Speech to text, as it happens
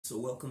So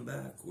welcome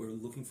back. We're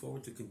looking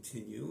forward to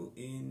continue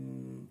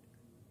in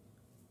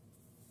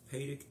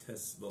Perek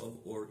Tesvav,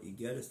 or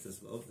Igeres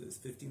Tesvav, this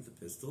 15th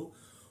epistle.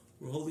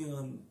 We're holding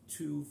on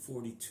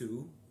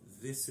 242.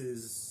 This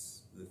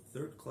is the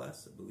third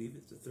class, I believe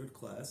it's the third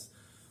class,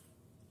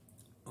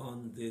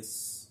 on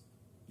this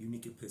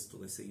unique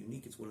epistle. I say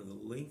unique, it's one of the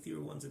lengthier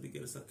ones of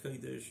Igeres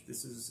HaKodesh.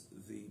 This is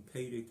the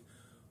Perek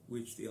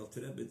which the Alter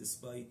Rebbe,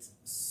 despite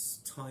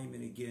time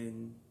and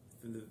again,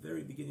 from the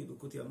very beginning of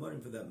Likutei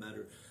Amarim for that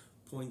matter,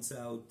 points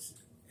out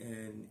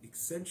and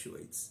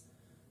accentuates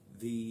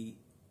the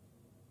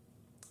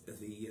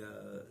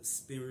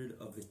spirit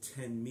of the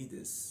 10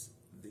 midas,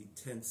 the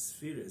 10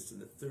 spheres. In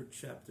the third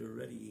chapter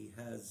already he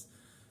has,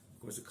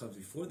 of course it comes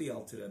before the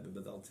Alter Rebbe,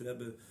 but the Alter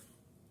Rebbe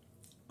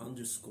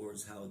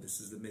underscores how this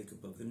is the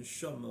makeup of the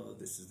neshama,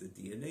 this is the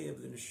DNA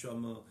of the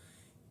neshama.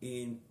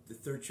 In the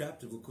third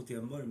chapter of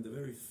Likutei Amarim, the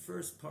very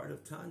first part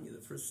of Tanya,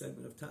 the first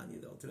segment of Tanya,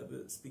 the Alter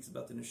Rebbe speaks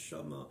about the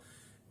neshama,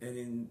 and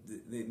in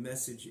the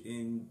message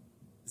in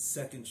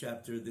second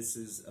chapter, this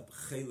is a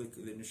chelik,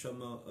 the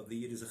neshama of the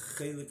yid is a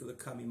chelik of the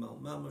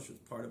kamimal mamash,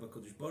 it's part of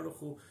HaKadosh Baruch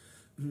Hu.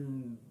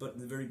 But in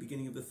the very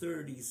beginning of the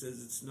third, he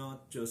says it's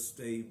not just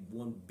a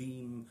one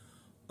beam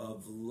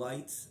of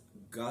light,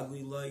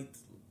 godly light,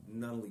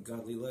 not only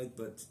godly light,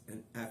 but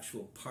an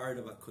actual part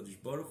of HaKadosh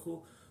Baruch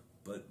Hu.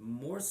 But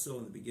more so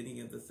in the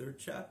beginning of the third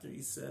chapter,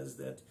 he says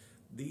that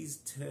this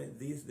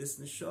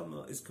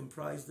neshama is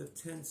comprised of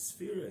 10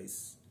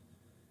 spheres,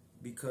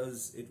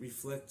 because it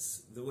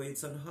reflects the way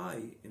it's on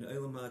high. In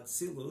Olam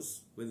HaTzilus,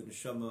 where the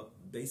neshama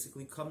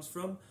basically comes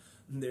from,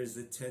 there's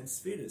the 10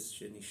 spheres,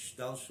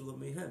 shenishtalshelu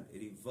mehem.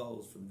 It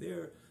evolves from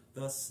there.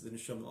 Thus, the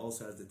neshama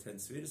also has the 10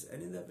 spheres.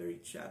 And in that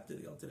very chapter,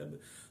 the Alter Rebbe,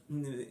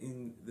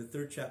 in the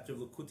third chapter of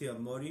Likutei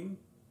Amarim,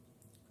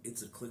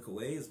 it's a click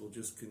away, as we'll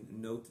just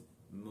note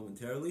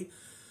momentarily,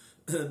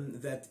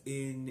 that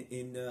in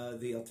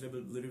the Alter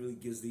Rebbe literally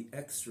gives the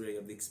X-ray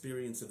of the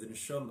experience of the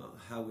neshama,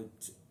 how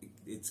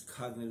its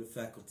cognitive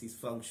faculties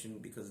function,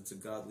 because it's a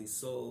godly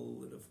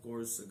soul, and of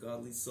course a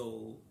godly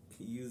soul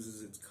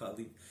uses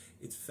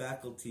its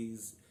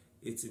faculties,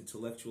 its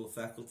intellectual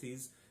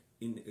faculties,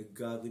 in a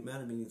godly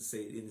manner, meaning to say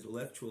it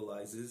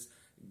intellectualizes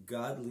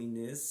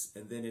godliness,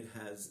 and then it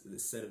has the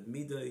set of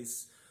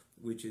midas,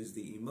 which is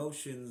the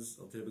emotions.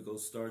 Alter Rebbe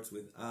starts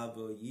with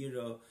Ava,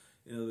 Yira,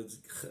 in other words,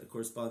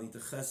 corresponding to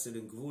Chesed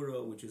and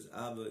Gvura, which is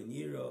Ava and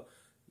Yira.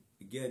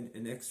 Again,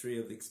 an X-ray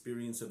of the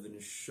experience of the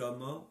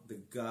neshama, the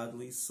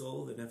godly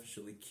soul, the nefesh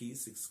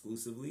elikis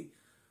exclusively.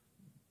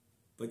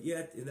 But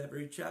yet, in that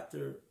very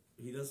chapter,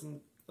 he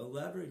doesn't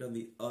elaborate on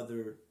the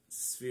other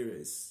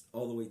spheres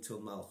all the way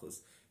till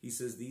Malchus. He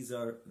says these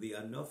are the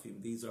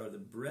anofim, these are the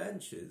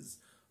branches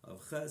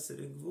of Chesed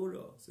and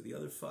Gvura. So the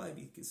other 5,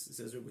 he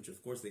says, which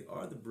of course they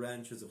are the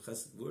branches of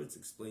Chesed and Gvura. It's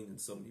explained in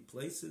so many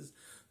places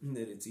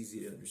that it's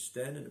easy to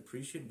understand and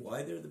appreciate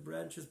why they're the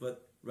branches,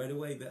 but right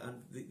away,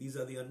 these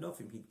are the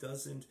anofim. He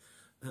doesn't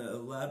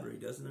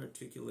elaborate, doesn't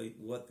articulate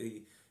what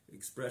the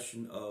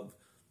expression of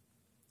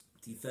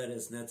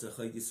Tiferes, Netzach,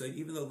 Yisod,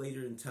 even though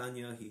later in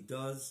Tanya he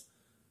does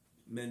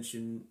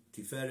mention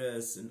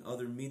Tiferes and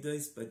other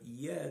midas, but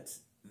yet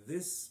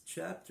this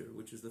chapter,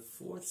 which is the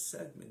 4th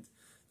segment,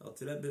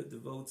 Alter Rebbe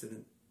devotes a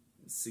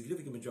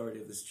significant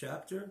majority of this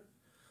chapter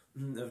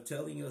of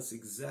telling us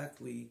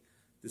exactly,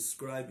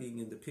 describing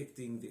and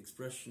depicting the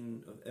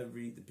expression of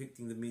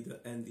depicting the midah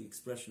and the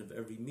expression of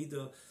every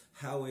midah,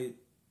 how it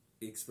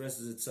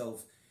expresses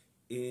itself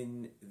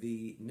in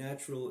the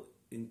natural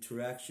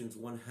interactions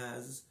one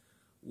has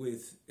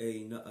with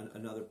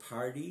another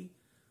party,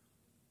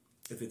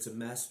 if it's a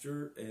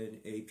master and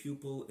a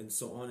pupil, and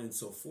so on and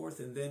so forth.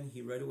 And then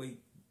he right away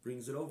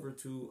brings it over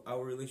to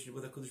our relationship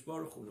with HaKadosh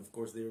Baruch Hu. And of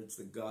course there it's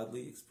the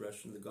godly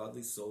expression, the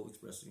godly soul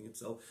expressing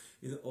itself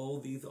in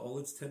all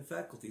its 10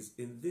 faculties.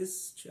 In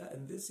this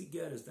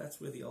Igeres, that's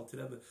where the Alter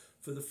Rebbe,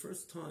 for the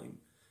first time,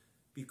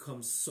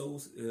 becomes so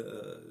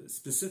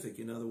specific,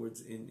 in other words,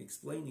 in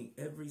explaining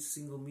every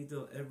single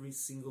midah, every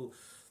single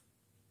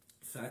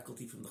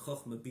faculty, from the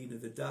Chochmah, Bina,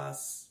 the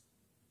Das,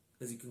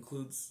 as he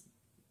concludes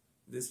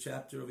this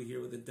chapter over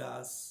here with the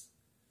Das,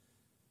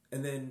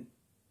 and then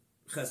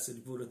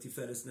Chesed, Gvura,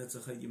 Tiferes,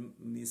 Netzach,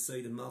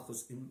 Yisod, and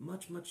Malchus in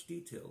much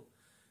detail.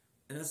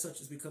 And as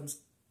such, it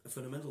becomes a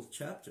fundamental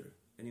chapter.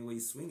 Any way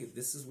you swing it,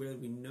 this is where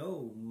we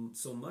know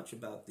so much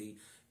about the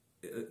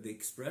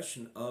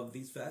expression of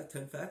these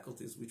 10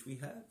 faculties which we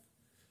have.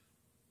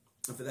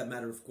 And for that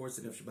matter, of course,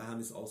 the Nefesh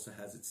Bahamis also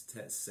has its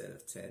set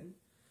of 10,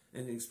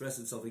 and it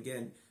expresses itself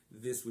again,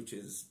 this which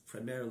is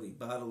primarily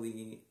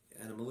bodily,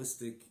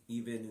 animalistic,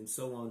 even, and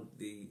so on.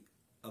 The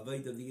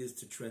Avodah of the is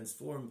to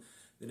transform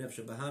the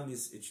Nefesh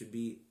Bahamis. It should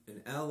be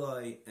an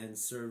ally and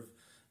serve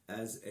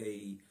as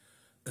a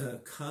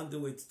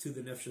conduit to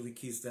the Nefesh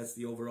Elikis. That's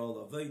the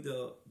overall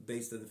Avodah,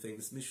 based on the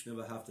famous Mishnah,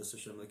 V'ahavtas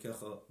Hashem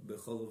Elokecha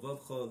b'chol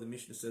levavcha. The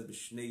Mishnah says,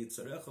 B'shnei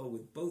yitzarecha,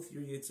 with both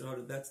your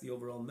Yitzhar. That's the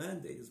overall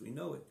mandate as we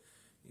know it.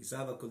 He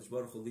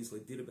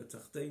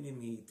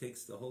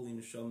takes the holy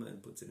neshama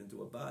and puts it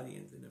into a body,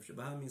 into the Nefesh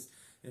Bahamis,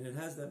 and it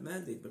has that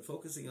mandate. But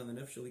focusing on the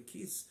Nefesh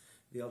Elikis,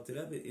 the Alter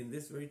Rebbe in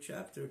this very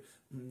chapter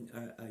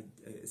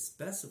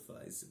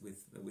specifies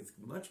with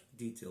much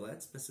detail and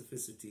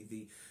specificity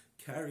the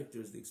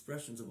characters, the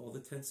expressions of all the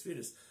 10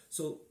 spheres.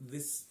 So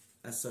this,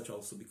 as such,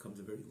 also becomes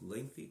a very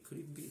lengthy. It could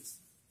even be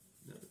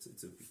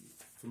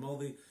from all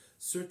the,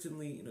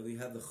 certainly, we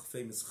have the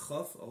famous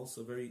Chaf,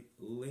 also a very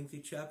lengthy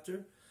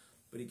chapter.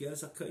 But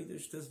Igeres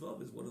HaKodesh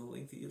Tezvav is one of the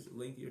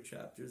lengthier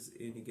chapters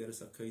in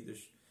Igeres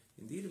HaKodesh,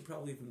 indeed, and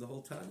probably from the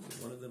whole time,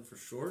 one of them for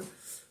sure.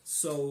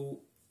 So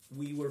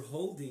we were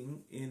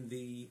holding in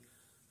the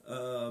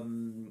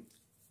Avol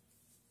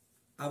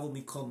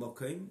Mikol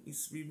Mokim.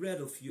 We read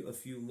a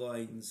few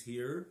lines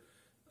here,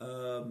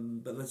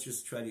 but let's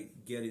just try to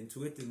get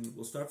into it, and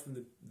we'll start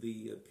from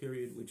the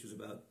period which is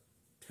about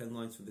 10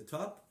 lines from the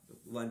top. The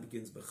line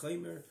begins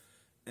B'Chaimer,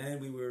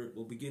 and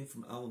we'll begin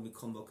from Avol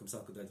Mikol Mokim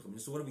Sakudai Tchum.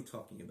 So what are we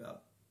talking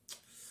about?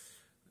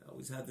 I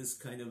always have this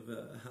kind of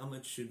how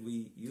much should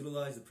we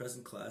utilize the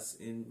present class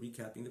in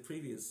recapping the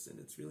previous, and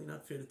it's really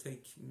not fair to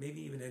take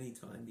maybe even any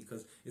time,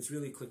 because it's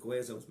really a click away,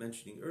 as I was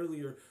mentioning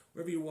earlier,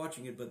 wherever you're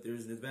watching it. But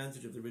there's an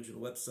advantage of the original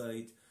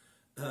website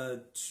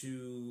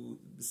to,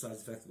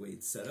 besides the fact the way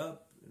it's set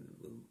up,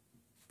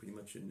 pretty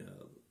much in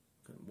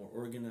kind of more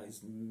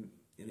organized in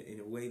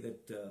a way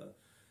that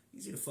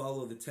easy to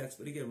follow the text.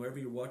 But again, wherever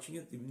you're watching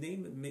it,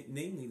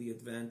 namely the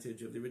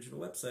advantage of the original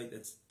website,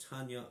 that's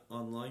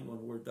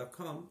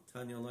tanyaonline.com,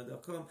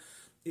 tanyaonline.com,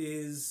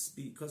 is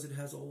because it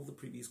has all the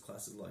previous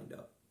classes lined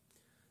up.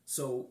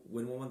 So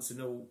when one wants to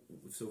know,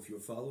 so if you're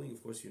following,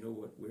 of course you know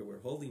where we're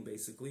holding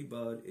basically,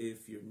 but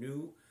if you're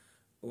new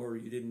or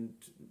you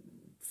didn't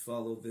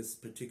follow this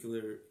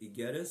particular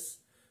Igeres,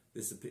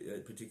 this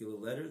particular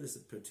letter, this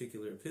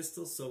particular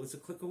epistle, so it's a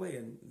click away,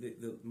 and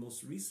the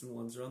most recent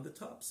ones are on the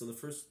top. So the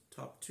first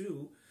top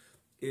two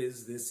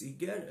is this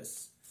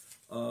Igeres,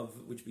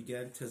 which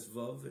began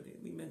Tezvav,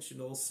 and we mentioned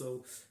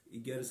also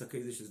Igeres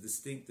HaKodesh is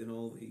distinct in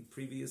all the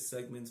previous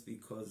segments,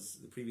 because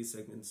the previous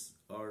segments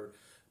are,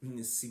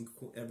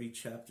 every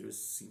chapter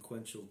is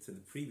sequential to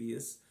the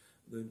previous.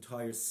 The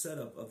entire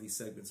setup of these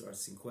segments are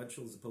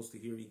sequential, as opposed to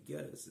here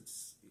Igeres.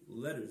 It's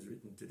letters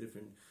written to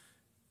different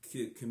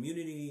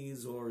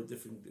communities, or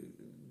different,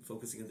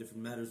 focusing on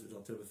different matters which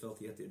Alter Rebbe felt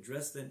he had to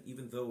address them,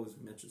 even though, as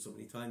we mentioned so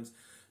many times,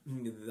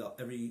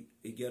 every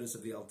Igeres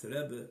of the Alter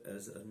Rebbe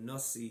as a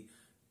Nasi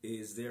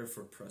is there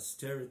for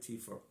posterity,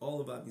 for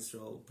all of Am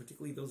Yisrael,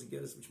 particularly those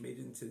Igeres which made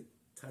it into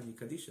Tanya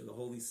Kadisha, the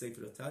Holy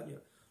Sefer of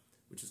Tanya,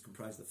 which is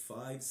comprised of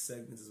 5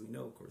 segments, as we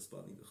know,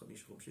 corresponding to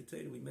Chamish Chom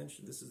Shetera. We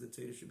mentioned this is the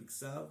Teira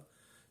Shebiksav,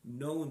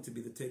 known to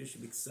be the Teira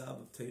Shebiksav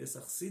of Teiras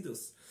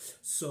Achsidus.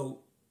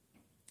 So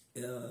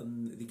the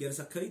Igeres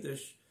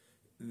HaKodesh,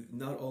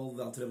 not all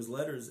the Alter Rebbe's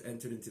letters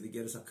entered into the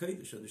Igeres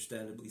HaKodesh,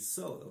 understandably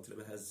so. The Alter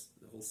Rebbe has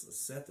a whole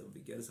set of the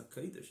Igeres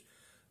HaKodesh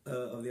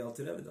of the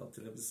Alter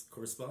Rebbe's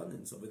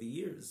correspondence over the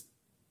years.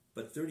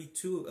 But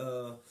 32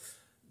 of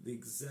the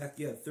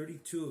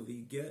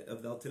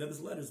Alter Rebbe's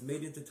letters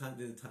made into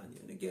Tanya.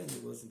 And again,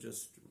 it wasn't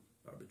just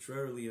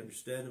arbitrarily,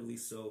 understandably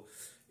so.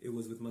 It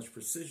was with much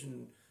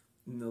precision.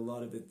 And a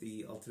lot of it,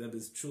 the Alter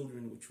Rebbe's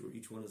children, which were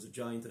each one was a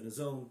giant on his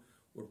own,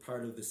 were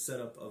part of the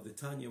setup of the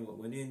Tanya, what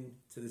went in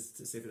to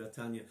Sefer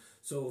Tanya.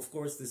 So, of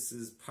course, this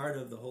is part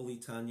of the Holy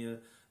Tanya,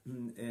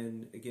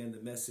 and again,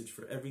 the message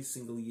for every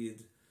single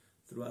Yid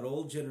throughout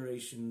all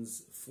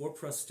generations for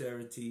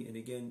posterity, and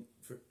again,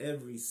 for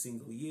every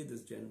single Yid,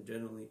 as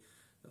generally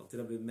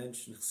Alter Rebbe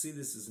mentioned,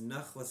 Chassidus is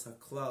Nachlas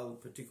HaKlal,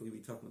 particularly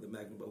we talk about the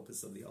magnum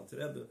opus of the Alter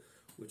Rebbe,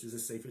 which is a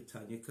Sefer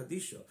Tanya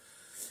Kadisha.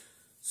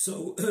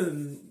 So,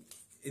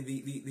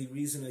 the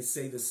reason I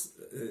say this,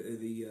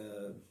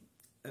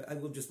 I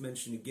will just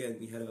mention again,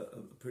 we had a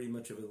pretty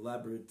much of an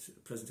elaborate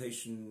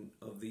presentation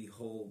of the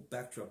whole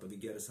backdrop of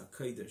Igeres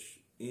HaKodesh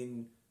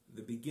in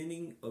the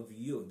beginning of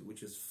Yud,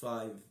 which is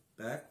 5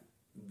 back,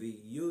 the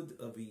Yud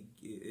of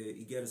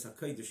Igeres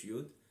HaKodesh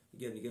Yud,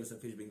 again, Igeres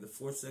HaKodesh being the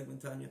 4th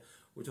segment, Tanya,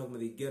 we're talking about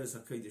the Igeres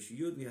HaKodesh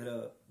Yud. We had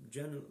a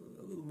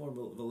little more of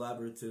an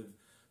elaborative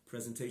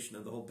presentation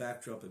of the whole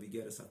backdrop of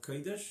Igeres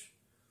HaKodesh,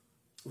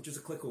 which is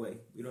a click away.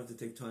 We don't have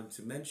to take time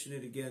to mention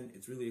it again.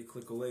 It's really a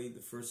click away,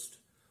 the first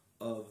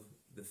of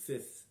the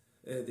 10th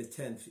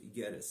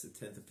Igeres,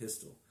 the 10th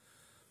epistle.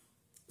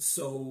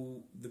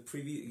 So the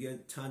previous,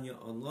 again, Tanya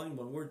online,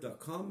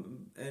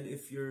 oneword.com, and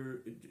if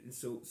you're,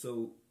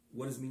 so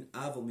what does it mean,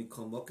 Avol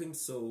Mikol Mokim?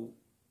 So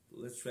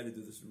let's try to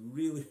do this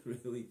really,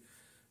 really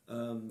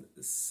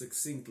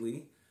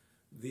succinctly.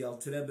 The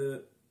Alter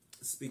Rebbe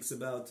speaks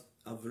about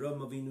Avram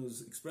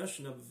Avinu's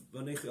expression of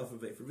Vanechi Ofer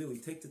Vefer. Really,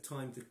 take the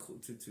time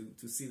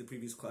to see the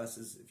previous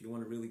classes if you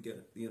want to really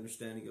get the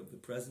understanding of the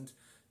present,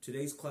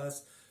 today's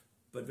class.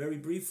 But very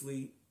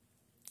briefly,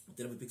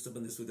 the Rebbe picks up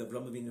on this with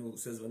Avram Avinu, who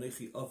says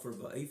Vanechi Ofer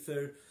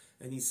Vefer,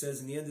 and he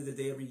says in the end of the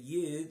day, every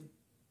Yid,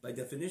 by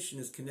definition,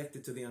 is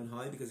connected to the On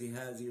High, because he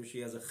or she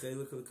has a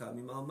chelik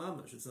l'kamim al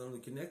mamash. It's not only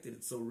connected;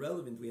 it's so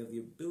relevant. We have the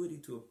ability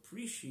to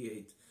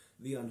appreciate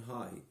the On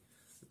High.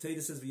 The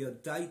Torah says,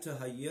 "V'yadaita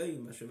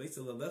hayayim ashaveitza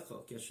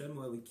lalecha ki Hashem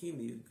elikim."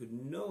 You could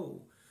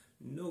know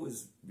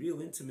is real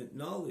intimate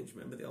knowledge.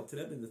 Remember the Alter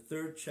Rebbe in the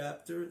third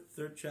chapter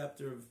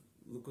of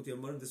Likutei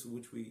Amarim, this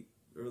which we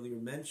earlier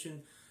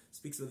mentioned,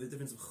 speaks of the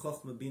difference of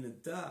Chochmah, Bina,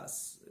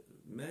 Das.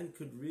 Man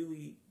could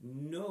really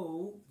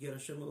know Yer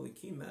Hashem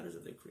Elokim, matters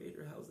of their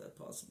creator. How is that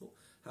possible?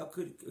 How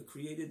could a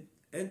created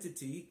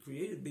entity,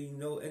 created being,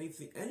 know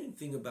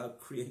anything about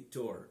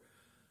Creator,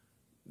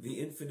 the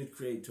infinite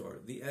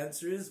Creator? The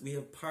answer is we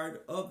have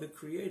part of the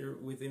Creator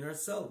within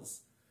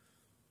ourselves.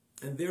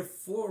 And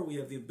therefore we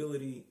have the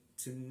ability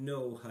to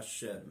know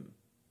Hashem.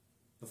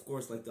 Of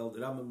course, like the Alter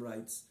Rambam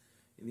writes,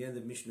 in the end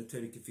of Mishnah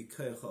Torah,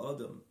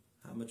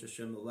 how much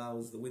Hashem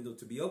allows the window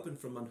to be open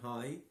from on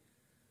high.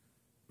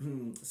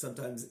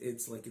 Sometimes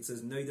it's like it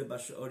says, Noida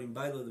Basha'orim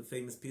Baila, the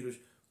famous Pirush,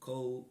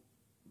 Kol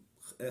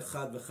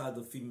Echad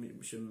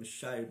V'chad Shem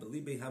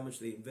Belibe, how much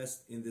they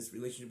invest in this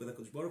relationship with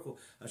HaKadosh Baruch Hu.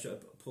 Hashem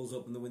pulls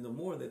open the window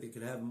more, that they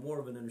could have more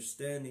of an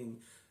understanding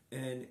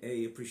and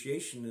a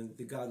appreciation in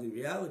the godly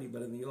reality.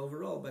 But in the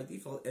overall, by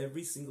default,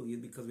 every single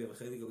yid, because we have a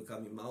chelik of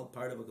kamimal,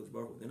 part of HaKadosh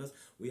Baruch Hu within us,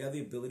 we have the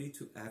ability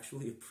to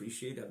actually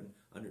appreciate a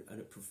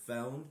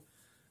profound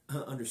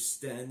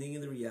understanding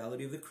in the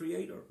reality of the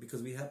Creator,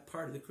 because we have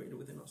part of the Creator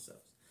within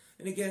ourselves.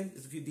 And again,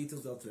 there's a few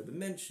details the Alter Rebbe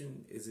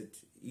mentioned. Is it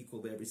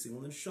equal by every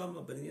single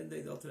neshama? But in the end of the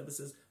day, the Alter Rebbe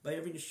says, by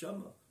every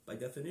neshama, by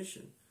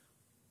definition,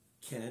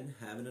 can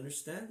have an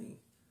understanding.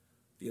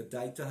 Yet,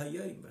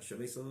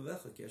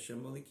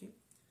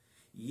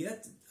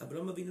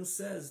 Abraham Avinu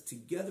says,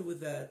 together with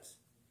that,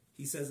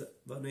 he says,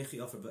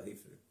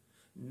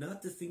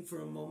 not to think for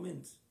a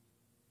moment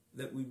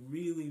that we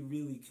really,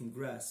 really can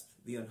grasp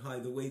the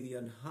Unhigh, the way the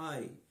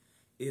Unhigh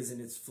is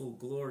in its full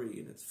glory,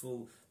 in its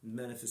full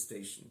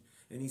manifestation.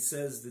 And he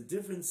says the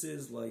difference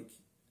is like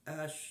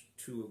ash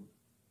to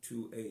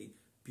a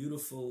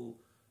beautiful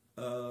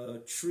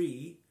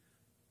tree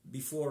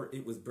before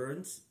it was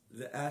burnt.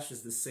 The ash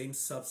is the same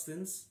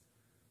substance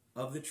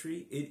of the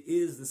tree. It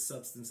is the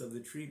substance of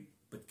the tree,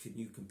 but can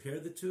you compare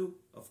the two?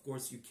 Of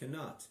course you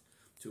cannot.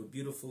 To a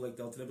beautiful, like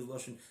the Alter Rebbe's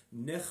Lashon,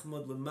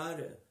 Nechmod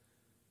Lamare,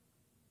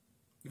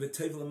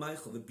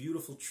 the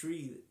beautiful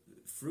tree,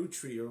 fruit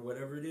tree or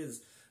whatever it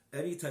is,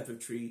 any type of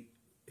tree,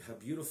 how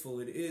beautiful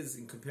it is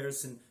in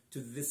comparison to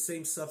the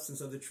same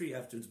substance of the tree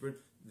after it's burnt,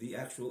 the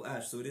actual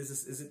ash. So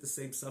is it the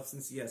same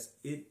substance? Yes,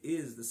 it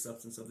is the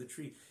substance of the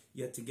tree.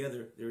 Yet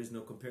together there is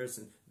no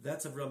comparison.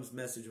 That's Avram's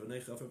message. Even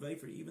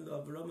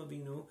though Avram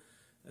Avinu,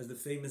 as the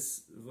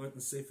famous word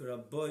in Sefer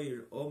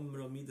Aboyer,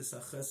 Omra Midas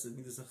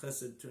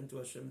HaChesed, turned to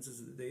Hashem and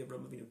says, the day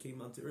Avram Avinu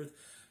came onto earth,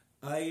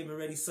 I am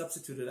already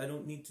substituted. I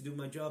don't need to do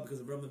my job, because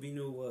Avram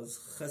Avinu was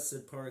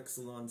Chesed par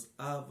excellence,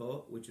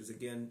 Ava, which is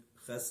again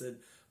Chesed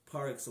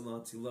par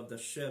excellence. He loved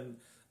Hashem,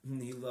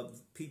 he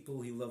loved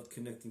people, he loved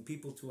connecting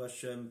people to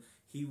Hashem.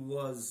 He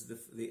was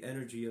the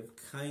energy of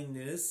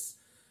kindness,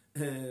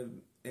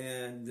 and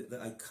the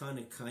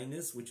iconic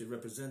kindness, which it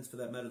represents, for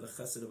that matter, the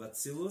Chesed of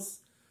Atzilus.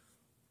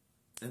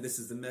 And this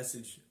is the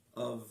message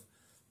of,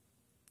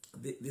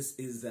 this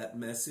is that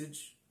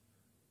message.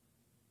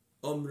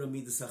 Omra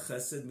Midas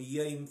HaChesed,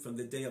 Miyayim, from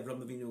the day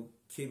Avraham Avinu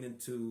came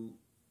into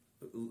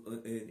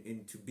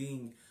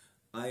being,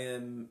 I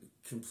am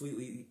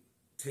completely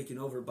taken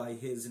over by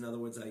his. In other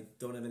words, I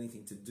don't have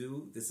anything to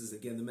do. This is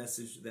again the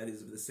message that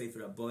is of the Sefer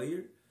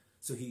Aboyer.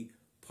 So he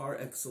par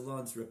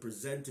excellence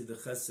represented the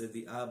Chesed,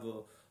 the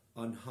Abba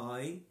on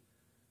high.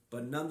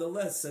 But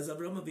nonetheless, says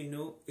Avraham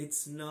Avinu,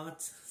 it's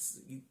not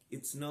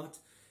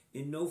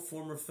in no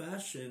form or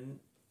fashion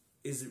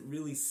is it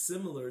really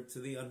similar to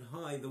the on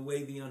high, the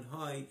way the on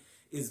high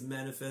is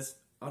manifest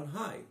on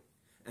high.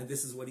 And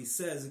this is what he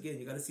says. Again,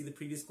 you got to see the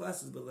previous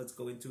classes, but let's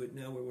go into it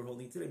now where we're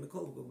holding today.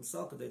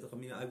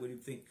 I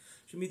would think,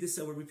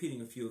 we're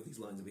repeating a few of these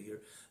lines over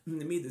here.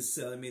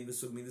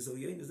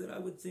 Is that I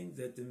would think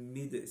that the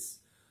midas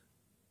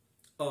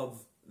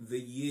of the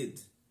yid,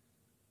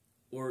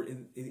 or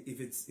if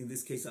it's in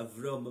this case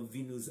Avram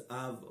Avinu's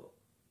Avo,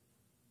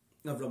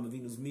 Avram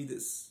Avinu's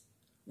midas,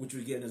 which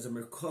again is a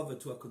merkava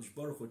to HaKadosh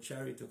Baruch Hu,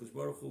 chariot to HaKadosh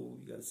Baruch Hu.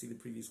 You got to see the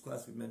previous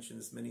class. We've mentioned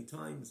this many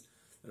times.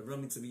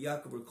 Avram Mitzvah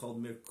Yaakov were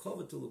called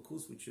merkava to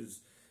Lukus, which is,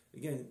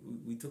 again,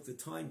 we took the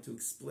time to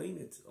explain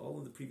it all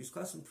in the previous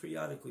class, and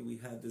periodically we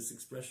had this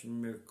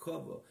expression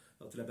merkava.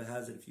 Alter Rebbe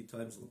has it a few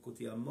times in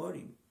L'Kuti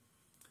Amorim,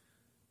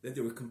 that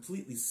they were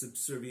completely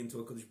subservient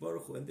to HaKadosh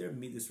Baruch Hu, and their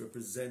midas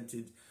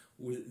represented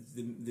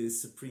the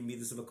supreme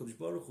midas of HaKadosh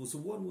Baruch Hu. So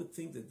one would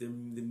think that the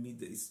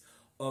midas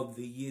of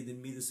the Yid, the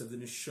midas of the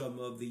neshama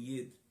of the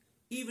Yid,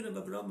 even of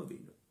Avraham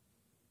Avinu.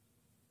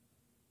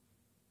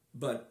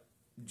 But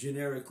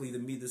generically, the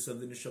midas of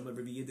the neshama of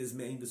every Yid is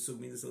mein besug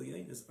midas al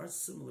yainus are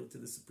similar to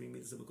the supreme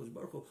midas of HaKadosh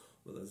Baruch Hu.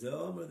 Well, as there,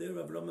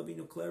 Avraham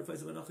Avinu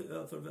clarifies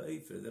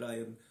that I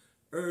am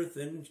earth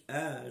and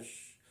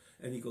ash,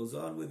 and he goes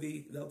on with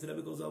the Alter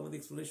Rebbe goes on with the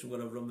explanation what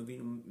Avraham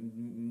Avinu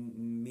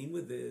mean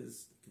with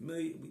this.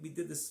 We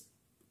did this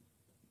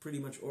pretty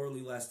much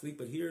orally last week,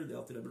 but here the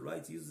Alter Rebbe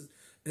writes,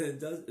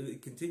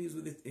 it continues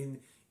with it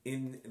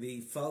in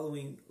the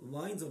following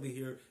lines over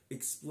here,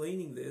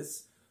 explaining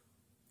this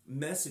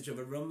message of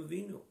Avraham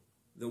Avinu.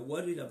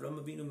 What did Avraham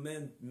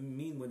Avinu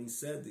mean when he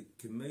said,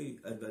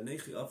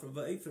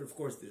 of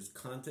course, there's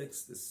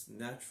context, this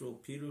natural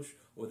pirush,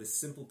 or the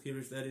simple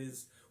pirush that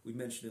is. We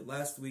mentioned it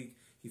last week.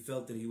 He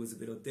felt that he was a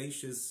bit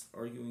audacious,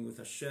 arguing with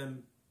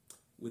Hashem,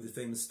 with the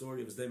famous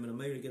story of his Daimon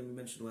Ameir. Again, we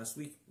mentioned last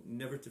week,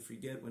 never to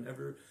forget,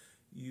 whenever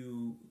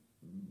you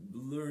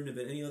learn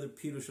about any other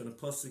pirush on a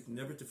pasuk,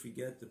 never to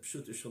forget the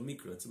pshuta shel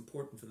mikra. It's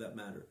important for that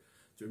matter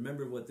to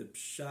remember what the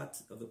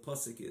pshat of the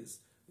pasuk is.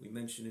 We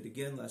mentioned it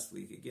again last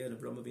week. Again,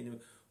 Avraham Avinu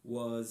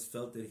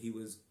felt that he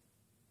was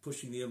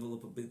pushing the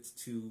envelope a bit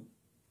too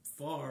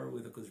far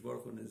with HaKadosh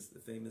Baruch Hu, and the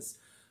famous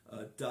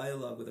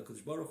dialogue with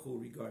HaKadosh Baruch Hu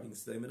regarding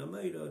Sdom and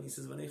Ameira, and he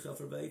says Vanei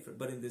Chafer Va'efer.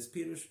 But in this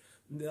pirush,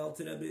 the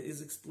Alter Rebbe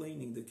is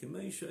explaining the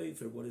Kemei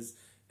Shefer. What is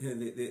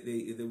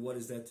what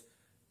is that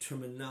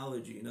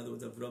terminology? In other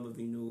words, Avraham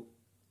Avinu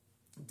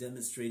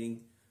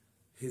demonstrating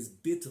his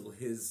bittul,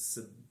 his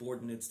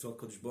subordinates to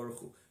HaKadosh Baruch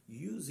Hu,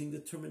 using the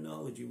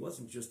terminology. It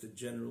wasn't just a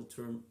general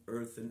term,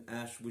 earth and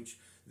ash, which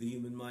the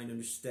human mind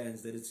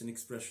understands that it's an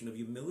expression of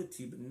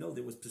humility, but no,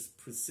 there was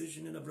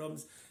precision in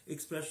Avram's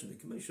expression.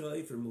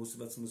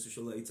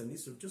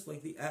 Just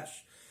like the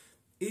ash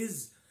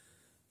is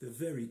the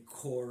very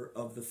core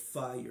of the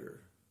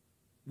fire,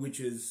 which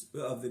is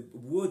of the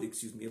wood,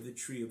 of the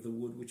tree of the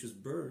wood, which is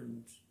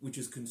burned, which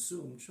is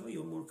consumed.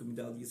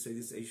 You say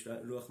this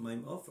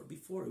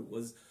before it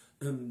was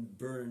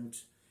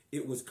burned.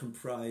 It was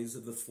comprised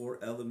of the four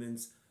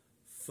elements: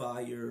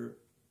 fire,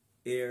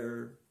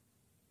 air,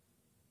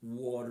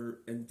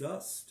 water, and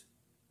dust.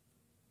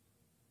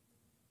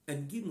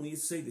 And Gimli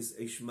say this: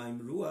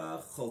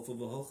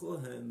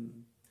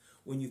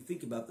 when you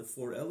think about the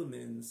four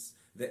elements,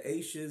 the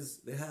Eish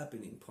is the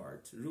happening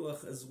part,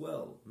 Ruach as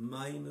well,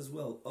 Mayim as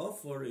well.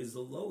 Offer is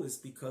the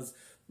lowest because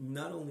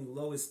not only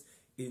lowest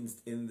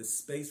in the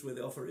space where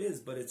the offer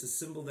is, but it's a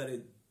symbol that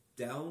it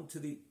down to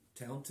the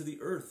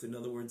earth. In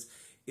other words,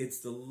 it's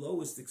the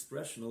lowest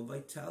expression of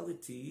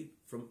vitality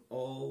from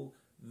all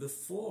the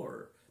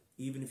four.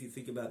 Even if you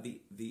think about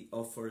the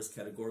offer is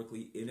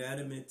categorically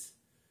inanimate,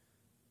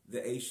 the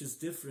Eish is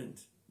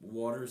different.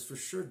 Water is for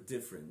sure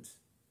different.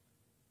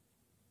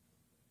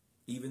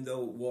 Even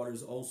though water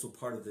is also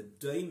part of the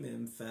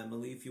Daimim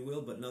family, if you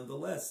will, but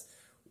nonetheless,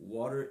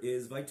 water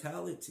is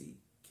vitality.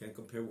 Can't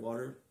compare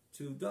water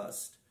to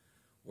dust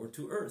or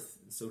to earth,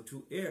 and so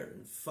to air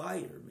and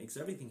fire makes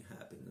everything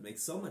happen. It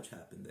makes so much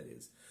happen, that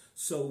is.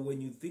 So when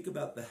you think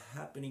about the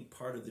happening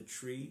part of the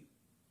tree,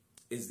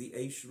 is the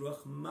Eish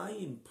Ruach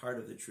Mayim part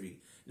of the tree.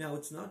 Now,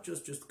 it's not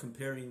just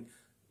comparing,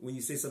 when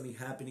you say something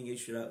happening,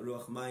 Eish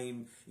Ruach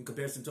Mayim, in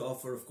comparison to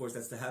offer, of course,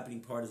 that's the happening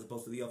part as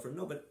opposed to the offer.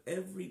 No, but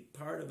every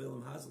part of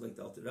Ilam Hazal, like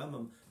the Alter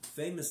Rambam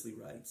famously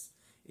writes,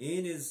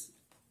 in his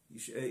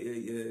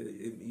Yad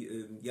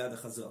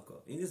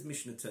HaChazaka, in his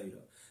Mishnah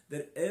Torah,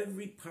 that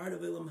every part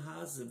of Ilam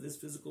Hazal, this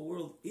physical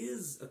world,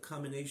 is a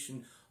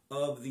combination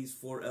of these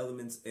four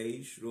elements: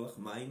 Eish, Ruach,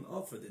 Mayim,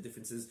 offer. The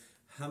difference is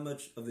how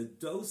much of the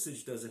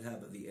dosage does it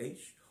have of the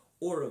Eish,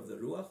 or of the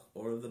Ruach,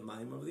 or of the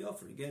Mayim, or of the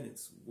offer. Again,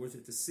 it's worth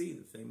it to see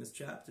the famous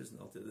chapters in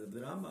the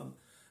Rambam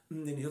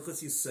in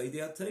Hilchos Yesodei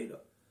HaTorah.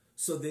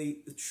 So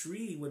the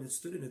tree, when it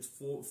stood in its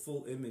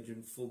full image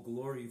and full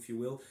glory, if you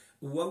will,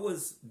 what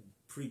was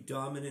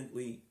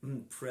predominantly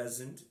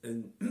present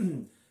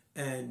and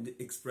and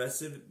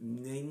expressive,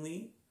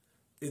 namely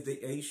the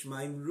Eish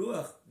Mayim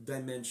Ruach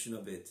dimension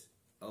of it,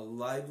 a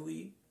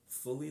lively,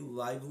 fully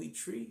lively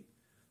tree.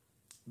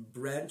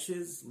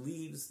 Branches,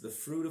 leaves, the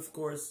fruit, of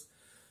course.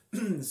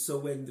 So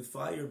when the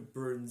fire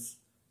burns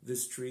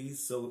this tree,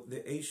 so the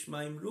Eish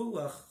Mayim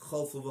Ruach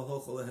Cholfu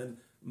V'Hochel Lehem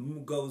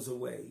goes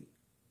away.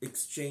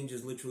 Exchange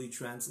is literally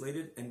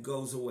translated and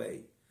goes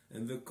away.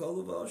 And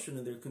V'Kol V'Oshen,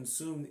 and they're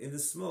consumed in the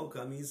smoke.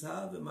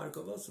 Amizhav and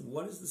Markavosim.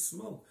 What is the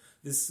smoke?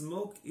 The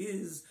smoke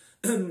is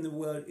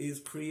what is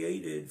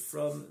created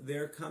from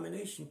their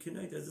combination.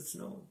 Kinait, as it's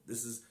known.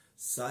 This is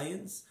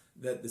science,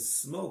 that the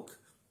smoke,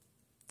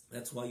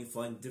 that's why you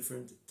find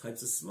different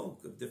types of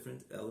smoke of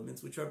different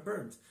elements which are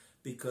burnt,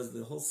 because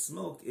the whole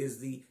smoke is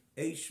the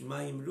Eish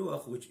Mayim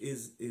Ruach, which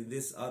is in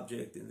this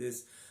object, in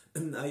this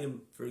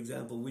item, for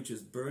example, which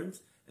is burnt,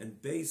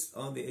 and based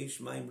on the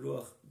Eish Mayim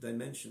Ruach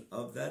dimension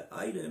of that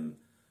item,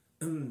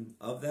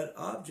 of that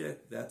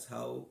object, that's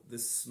how the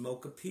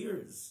smoke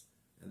appears.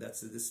 And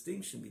that's the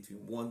distinction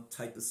between one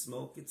type of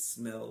smoke, its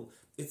smell,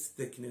 its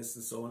thickness,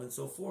 and so on and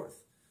so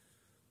forth.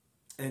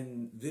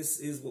 And this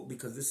is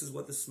because this is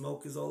what the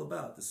smoke is all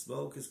about. The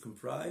smoke is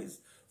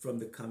comprised from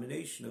the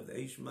combination of the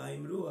Eish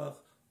Mayim Ruach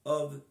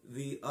of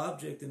the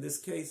object, in this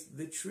case,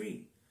 the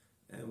tree.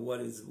 And what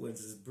is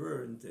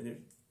burned, and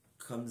it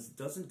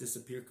doesn't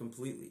disappear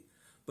completely,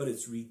 but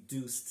it's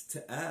reduced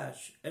to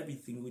ash.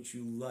 Everything which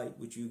you light,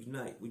 which you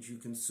ignite, which you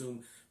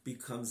consume,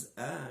 becomes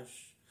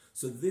ash.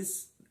 So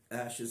this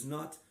ash is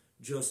not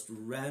just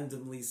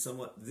randomly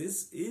somewhat.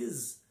 This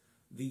is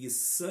the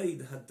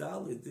Yesod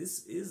Hadalid.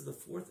 This is the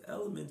fourth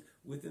element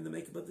within the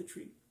makeup of the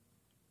tree.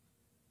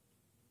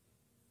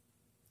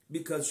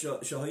 Because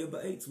Shahaya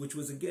Ba'etz, which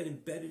was again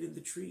embedded in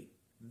the tree.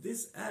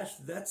 This ash,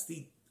 that's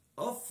the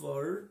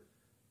Afar,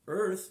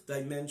 earth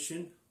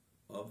dimension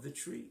of the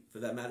tree. For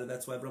that matter,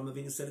 that's why Avraham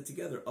Avinu said it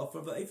together,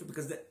 Afar Va'efer,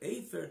 because the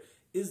Efer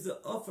is the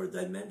Afar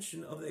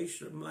dimension of the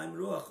Eish Mayim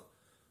Ruach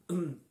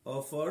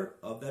offer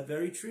of that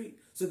very tree.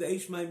 So the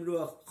Eish Mayim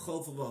Ruach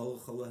Cholfa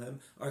V'Halahem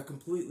are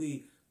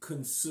completely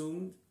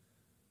consumed,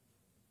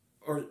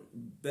 or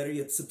better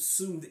yet,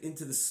 subsumed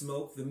into the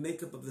smoke. The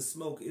makeup of the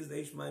smoke is the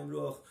Eish Mayim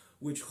Ruach,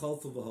 which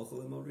Cholfa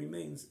V'Halahem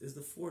remains, is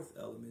the fourth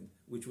element,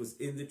 which was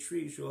in the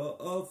tree, Shua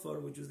Ofar,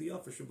 which is the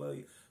offer,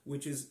 Shabai,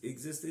 which is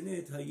exists in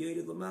it,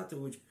 Hayedid Lamata,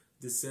 which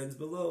descends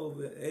below.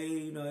 The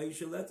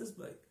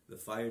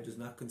fire does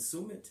not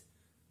consume it,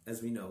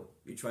 as we know.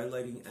 You try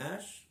lighting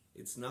ash,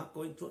 it's not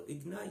going to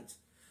ignite.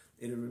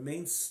 And it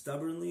remains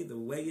stubbornly the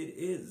way it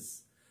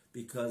is,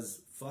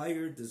 because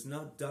fire does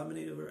not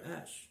dominate over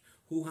ash.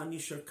 Hu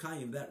hanishar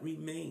kayim, that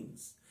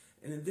remains.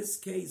 And in this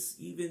case,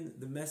 even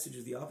the message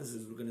is the opposite,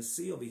 as we're going to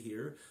see over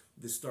here,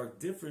 the stark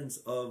difference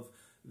of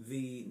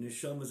the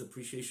neshama's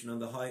appreciation on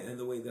the high and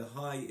the way the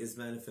high is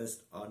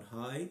manifest on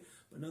high.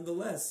 But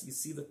nonetheless, you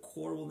see the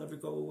core will never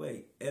go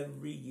away.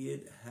 Every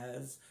yid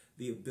has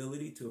the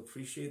ability to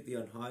appreciate the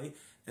on high,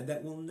 and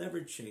that will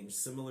never change,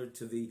 similar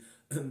to the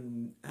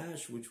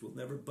ash, which will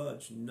never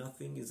budge.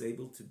 Nothing is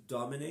able to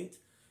dominate.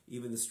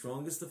 Even the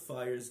strongest of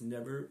fires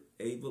never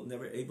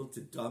able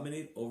to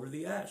dominate over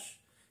the ash.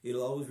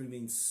 It'll always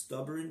remain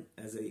stubborn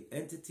as an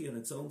entity on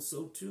its own.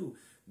 So too,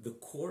 the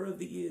core of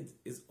the yid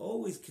is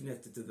always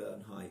connected to the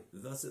on high.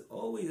 Thus, it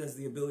always has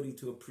the ability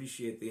to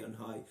appreciate the on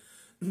high.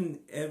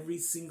 Every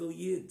single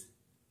yid,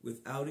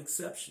 without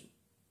exception.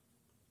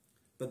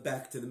 But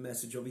back to the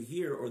message over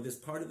here, or this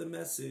part of the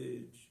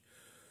message,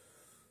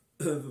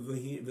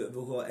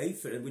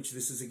 in which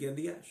this is again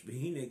the ash.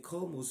 The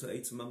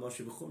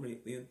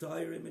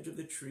entire image of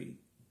the tree.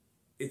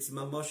 It's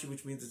mamashi,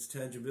 which means its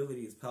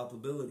tangibility, its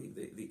palpability,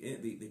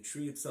 the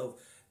tree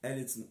itself, and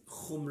its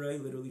chumrei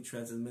literally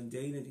translates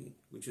mundanity,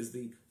 which is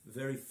the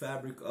very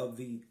fabric of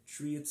the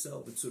tree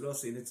itself, the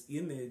tsurase in its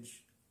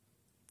image,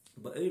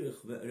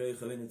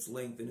 in its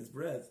length and its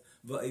breadth,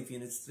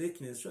 in its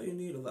thickness,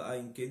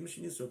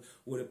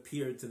 would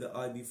appear to the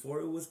eye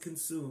before it was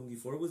consumed,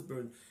 before it was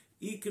burned.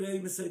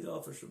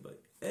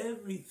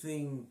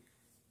 Everything,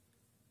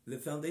 the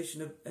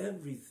foundation of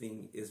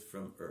everything is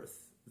from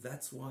earth.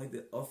 That's why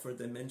the offer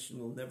dimension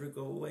will never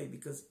go away,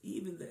 because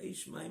even the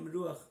Eish Mayim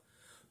Ruach,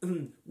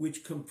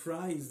 which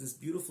comprised this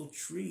beautiful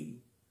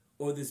tree,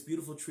 or this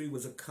beautiful tree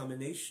was a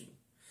combination,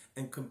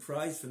 and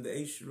comprised from the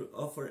Eish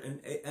offer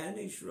and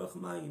Eish Ruach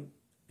Mayim,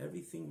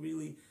 everything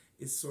really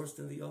is sourced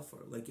in the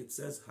offer. Like it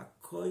says,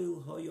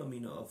 Hakoil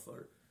Hoyamina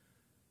offer.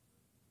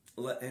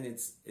 And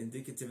it's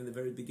indicative in the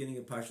very beginning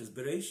of Parshas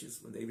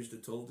Bereshis, when the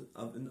Eibishter told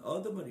of an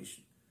Adam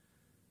Arishan.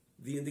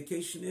 The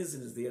indication is,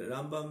 and as the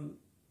Rambam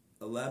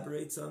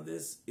elaborates on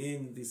this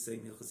in the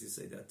same Hilchos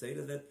Yiseda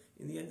Atayda, that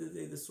in the end of the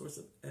day, the source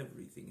of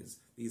everything is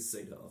the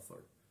Yiseda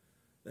Afar.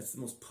 That's the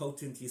most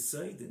potent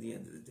Yised in the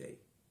end of the day.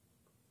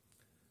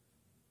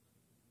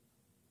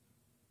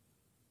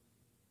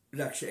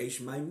 That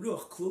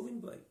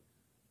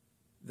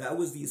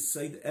was the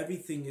Yised.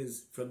 Everything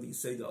is from the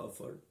Yiseda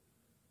Afar.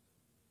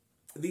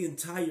 The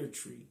entire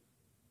tree,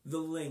 the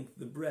length,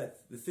 the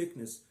breadth, the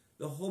thickness,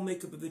 the whole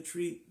makeup of the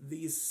tree,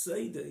 the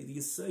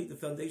Yised, the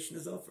foundation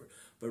is offered.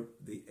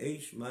 But the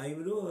Eish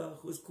Mayim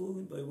Ruach was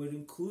cooling by, were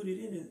included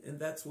in it, and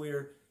that's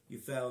where you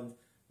found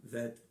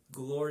that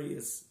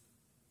glorious,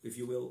 if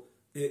you will,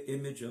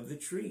 image of the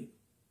tree.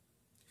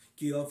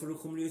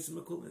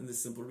 And the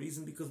simple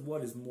reason, because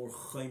what is more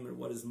chaymer,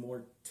 what is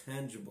more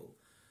tangible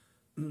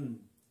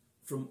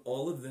from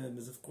all of them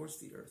is, of course,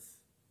 the earth.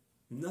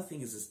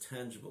 Nothing is as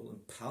tangible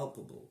and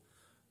palpable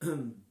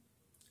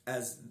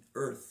as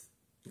earth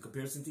in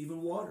comparison to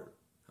even water.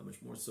 How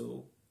much more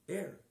so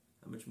air?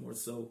 How much more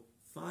so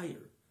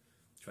fire?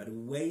 Try to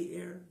weigh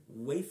air,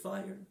 weigh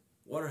fire.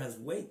 Water has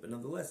weight, but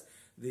nonetheless,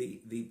 the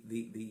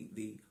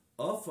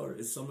offer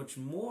is so much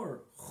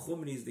more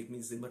chumnizdik,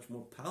 means much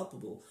more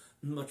palpable,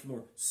 much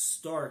more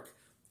stark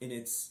in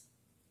its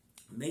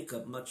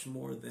makeup, much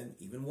more than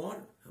even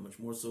water. How much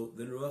more so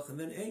than ruach and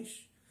then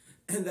eish?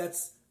 And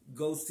that's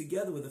goes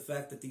together with the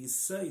fact that the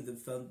Yisai, the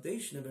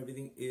foundation of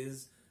everything,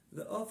 is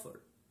the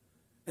offer.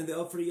 And the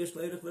offer,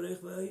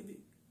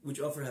 which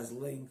offer has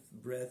length,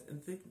 breadth,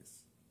 and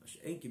thickness.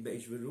 You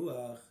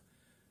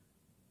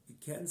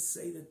can't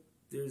say that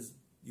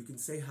you can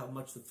say how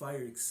much the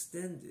fire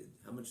extended,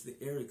 how much the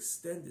air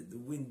extended, the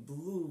wind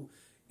blew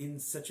in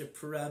such a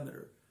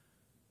parameter.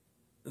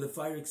 The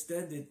fire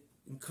extended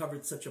and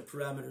covered such a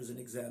parameter as an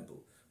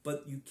example.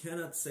 But you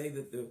cannot say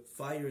that the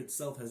fire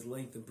itself has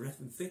length and breadth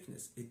and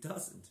thickness. It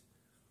doesn't.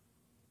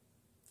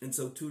 And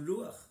so to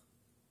ruach,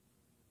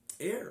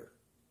 air,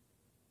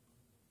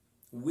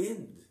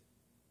 wind,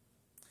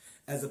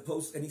 as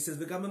opposed, and he says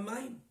v'gam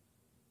mayim,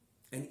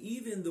 and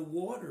even the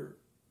water,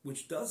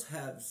 which does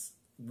have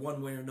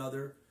one way or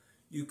another,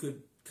 you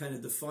could kind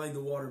of define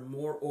the water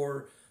more,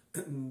 or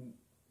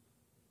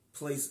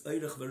place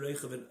eirach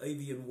v'reichav and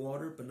avi in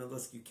water, but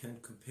nonetheless you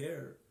can't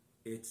compare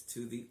it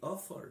to the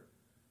afar,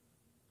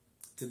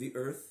 to the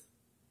earth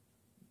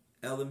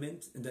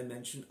element and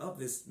dimension of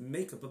this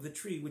makeup of the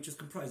tree, which is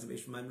comprised of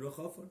Eish Mayim Ruach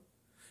Afar.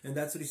 And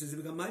that's what he says,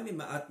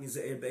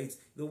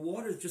 the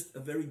water is just a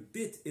very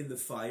bit in the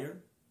fire,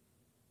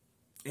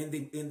 in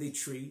the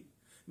tree,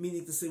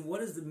 meaning to say,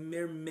 what is the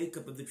mere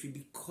makeup of the tree?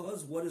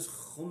 Because what is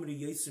chumri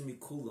yeser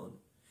mikulon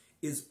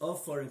is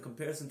afar in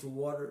comparison to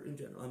water in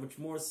general. How much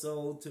more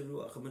so to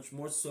ruach? How much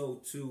more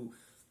so to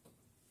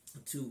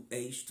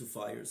aish, to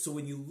fire? So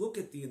when you look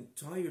at the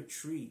entire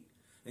tree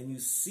and you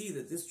see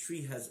that this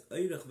tree has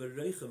eirach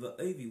v'reicha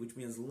v'avi, which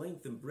means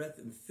length and breadth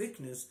and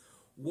thickness,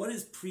 what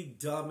is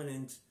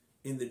predominant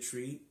in the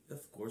tree?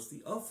 Of course,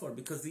 the afar,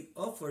 because the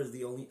afar is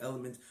the only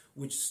element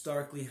which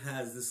starkly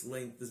has this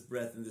length, this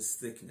breadth, and this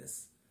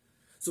thickness.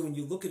 So when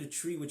you look at a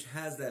tree which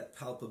has that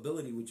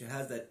palpability, which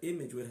has that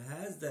image, which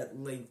has that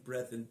length,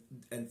 breadth,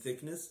 and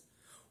thickness,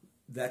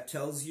 that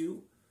tells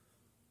you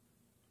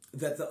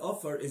that the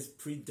afar is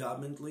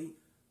predominantly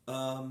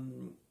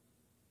the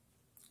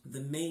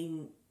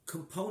main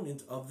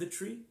component of the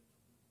tree.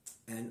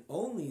 And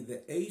only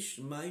the eish,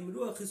 mayim,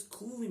 ruach is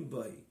klulim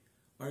bay,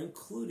 are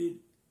included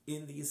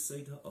in the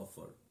Yesod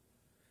HaAfar.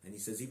 And he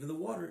says even the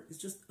water is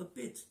just a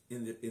bit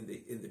in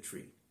the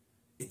tree.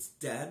 It's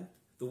damp,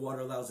 the water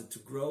allows it to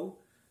grow,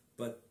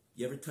 but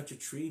you ever touch a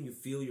tree and you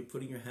feel you're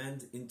putting your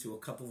hand into a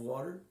cup of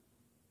water?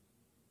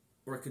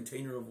 Or a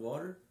container of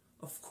water?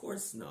 Of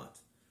course not.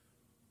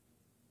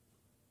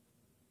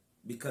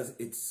 Because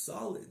it's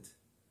solid.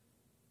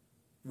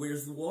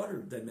 Where's the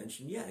water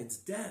dimension? Yeah, it's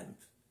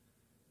damp.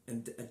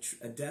 And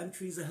a damp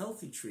tree is a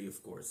healthy tree,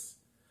 of course.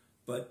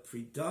 But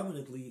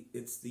predominantly,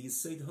 it's the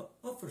Yesod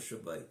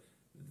HaAfar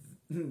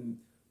Shabbai,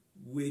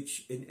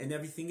 which, and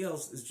everything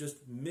else is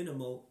just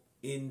minimal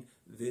in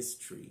this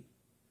tree.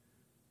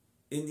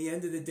 In the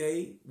end of the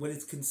day, when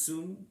it's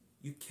consumed,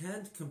 you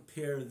can't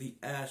compare the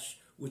ash,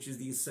 which is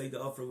the Yesod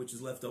HaAfar, which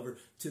is left over,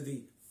 to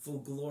the full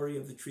glory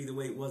of the tree the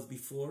way it was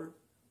before.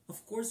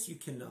 Of course you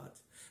cannot.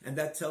 And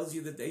that tells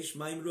you that the Eish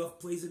Mayim Ruach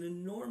plays an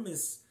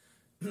enormous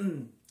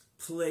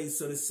place,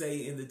 so to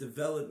say, in the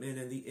development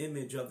and the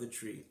image of the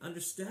tree.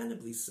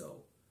 Understandably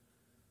so.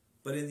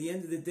 But in the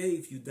end of the day,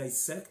 if you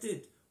dissect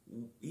it,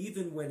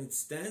 even when it's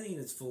standing in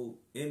its full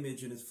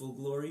image and its full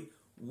glory,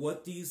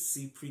 what do you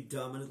see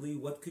predominantly?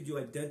 What could you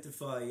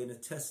identify and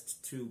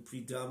attest to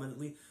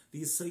predominantly?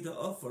 The Yesod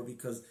HaAfar,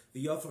 because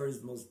the Afar is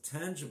the most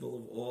tangible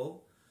of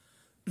all,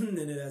 and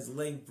it has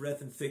length,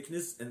 breadth, and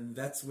thickness, and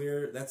that's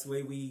the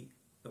way we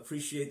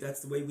appreciate,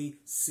 that's the way we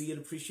see and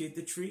appreciate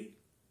the tree,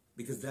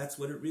 because that's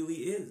what it really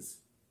is,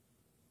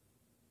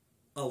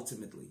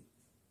 ultimately.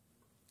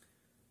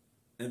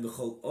 And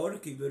b'chol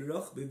orki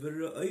v'rachbi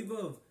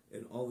v'ra'oivav,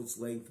 in all its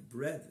length,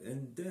 breadth,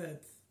 and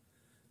depth,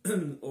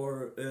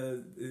 or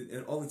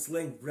in all its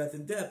length, breadth,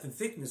 and depth, and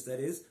thickness, that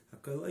is,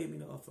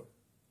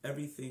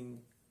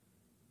 everything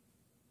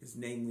is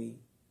namely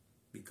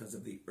because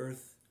of the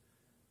earth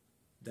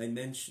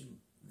dimension,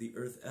 the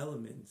earth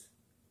element,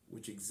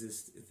 which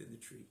exists within the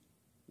tree,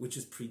 which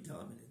is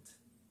predominant,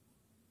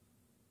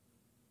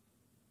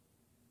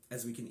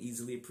 as we can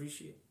easily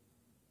appreciate.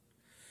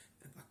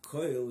 And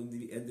Akoil, in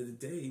the end of the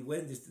day,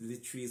 when the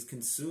tree is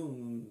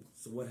consumed,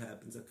 so what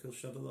happens? Akoil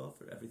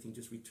Shabbalah, or everything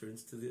just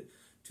returns to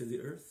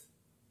the earth.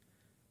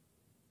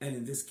 And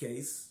in this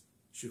case,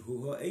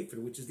 Shehu ha'efer,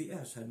 which is the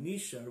ash,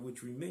 Hanishar,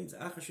 which remains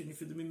after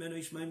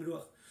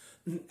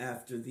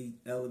the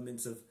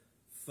elements of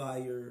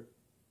fire,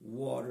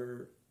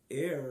 water,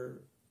 air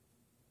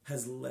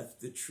has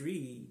left the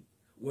tree.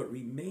 What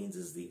remains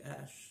is the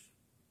ash.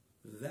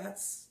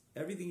 That's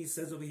everything he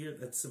says over here.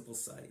 That's simple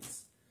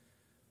science.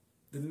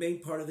 The main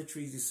part of the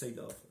tree is Yesod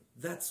HaAfar.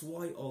 That's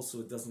why also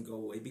it doesn't go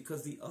away,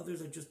 because the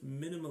others are just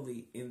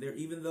minimally in there,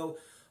 even though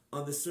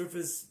on the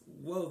surface,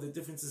 whoa, the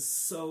difference is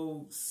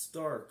so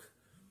stark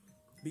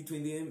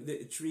between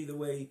the tree, the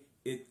way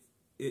it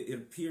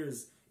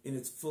appears in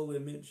its full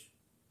image,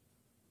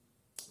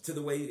 to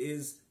the way it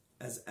is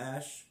as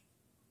ash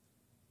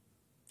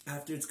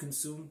after it's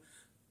consumed.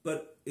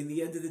 But in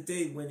the end of the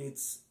day, when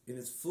it's in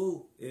its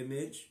full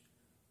image,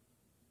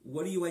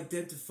 what do you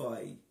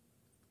identify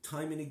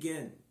time and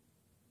again?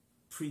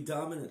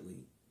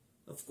 Predominantly,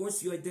 of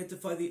course, you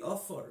identify the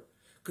afar,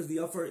 because the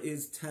afar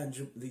is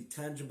the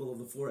tangible of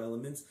the four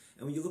elements.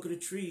 And when you look at a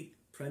tree,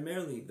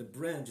 primarily the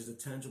branch is a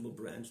tangible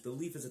branch, the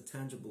leaf is a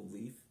tangible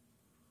leaf,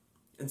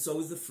 and so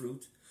is the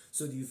fruit.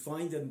 So do you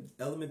find an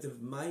element of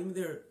mayim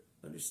there?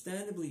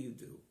 Understandably you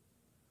do.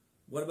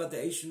 What about the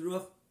Eish and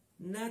Ruach?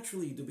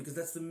 Naturally you do, because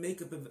that's the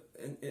makeup of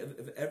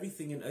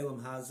everything in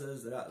Eilam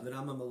Hazas that the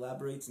Rambam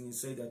elaborates in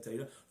Yesod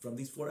HaTorah from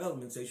these four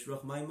elements, Eish,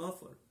 Ruach, Mayim,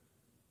 Afar.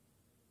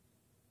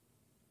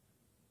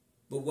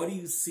 But what do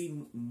you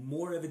see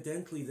more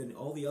evidently than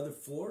all the other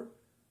four?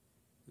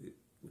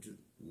 Which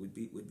would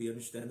be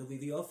understandably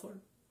the Afar.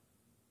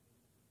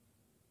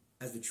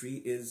 As the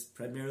tree is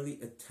primarily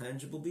a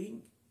tangible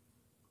being,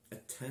 a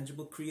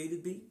tangible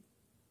created being.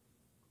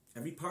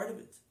 Every part of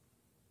it.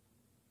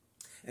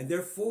 And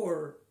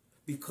therefore,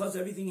 because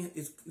everything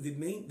is the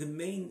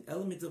main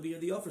element of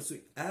the Afar, so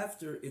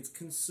after it's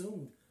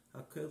consumed,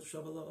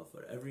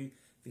 everything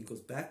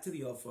goes back to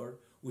the Afar,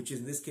 which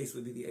in this case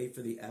would be the A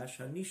for the ash,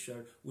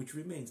 Hanishar, which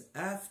remains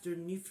after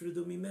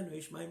Nifredu Mimenu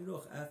Eish Mayim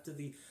Ruach, after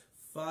the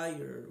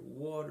fire,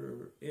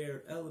 water,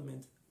 air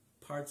element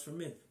parts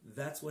from it.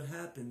 That's what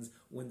happens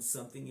when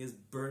something is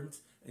burnt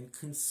and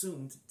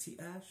consumed to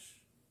ash.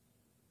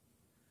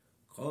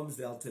 Comes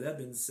the Alter Rebbe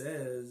and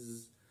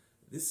says,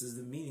 this is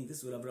the meaning,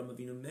 this is what Avraham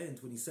Avinu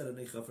meant when he said,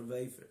 Anei Chafer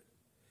V'Eifer.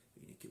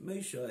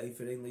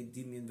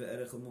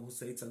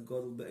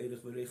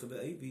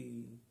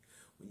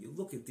 When you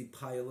look at the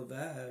pile of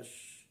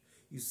ash,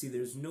 you see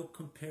there's no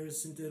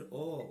comparison at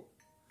all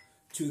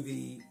to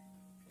the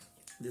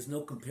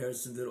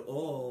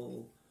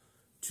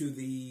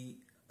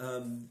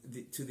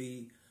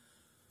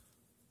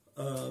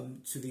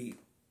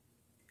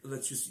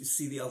let's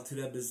see the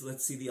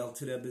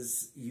Alter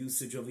Rebbe's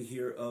usage over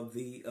here of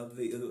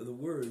the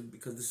word,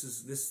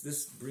 because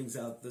this brings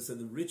out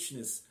the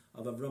richness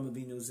of Avraham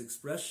Avinu's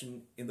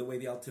expression in the way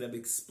the Alter Rebbe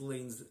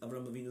explains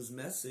Avraham Avinu's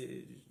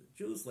message.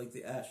 Jews like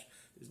the ash.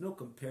 There's no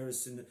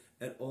comparison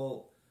at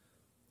all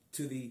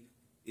to the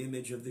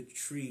image of the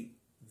tree,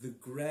 the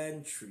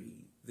grand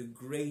tree, the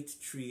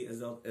great tree,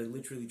 as it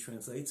literally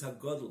translates,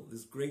 Hagadol,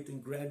 this great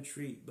and grand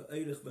tree,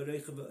 in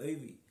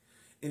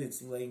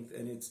its length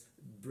and its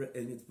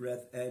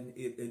breadth and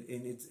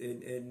in its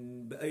length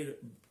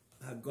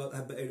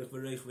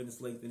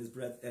and its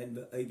breadth and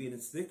in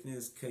its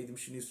thickness,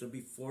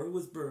 before it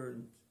was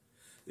burned.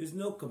 There's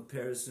no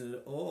comparison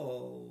at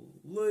all,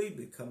 nor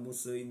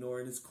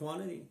in its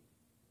quantity.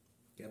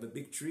 You have a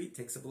big tree, it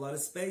takes up a lot of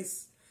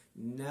space.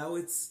 Now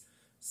it's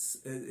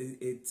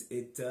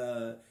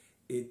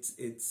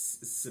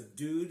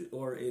subdued,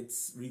 or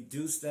it's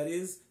reduced, that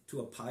is, to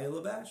a pile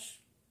of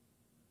ash.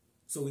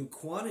 So in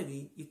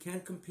quantity, you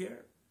can't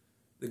compare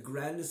the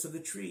grandness of the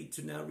tree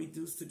to now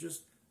reduced to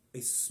just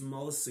a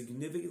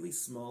significantly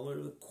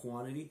smaller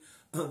quantity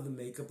of the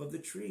makeup of the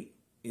tree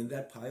in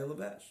that pile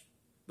of ash.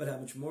 But how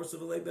much more so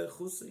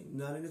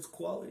not in its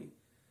quality.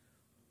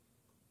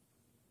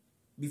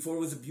 Before it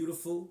was a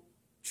beautiful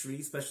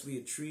tree,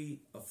 especially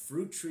a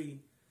fruit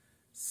tree,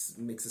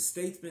 makes a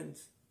statement,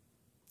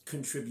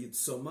 contributes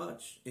so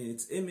much in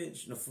its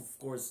image, and of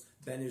course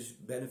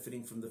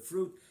benefiting from the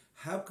fruit.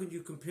 How could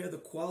you compare the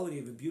quality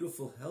of a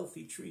beautiful,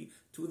 healthy tree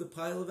to the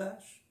pile of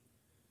ash?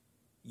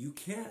 You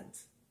can't.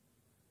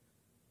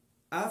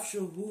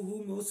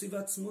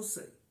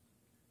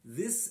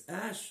 This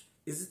ash,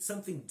 is it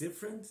something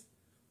different?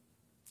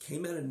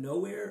 Came out of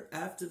nowhere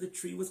after the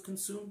tree was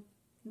consumed?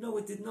 No,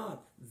 it did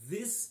not.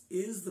 This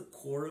is the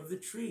core of the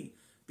tree,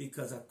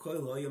 because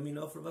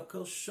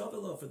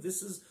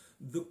this is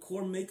the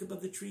core makeup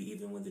of the tree,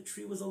 even when the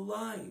tree was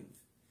alive.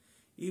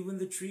 Even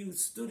the tree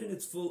stood in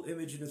its full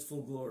image and its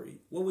full glory.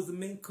 What was the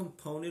main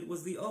component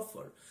was the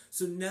offer.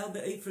 So now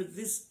the Efer,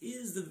 this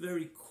is the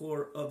very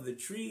core of the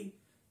tree,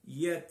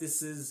 yet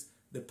this is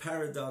the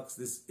paradox.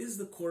 This is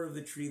the core of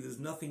the tree. There's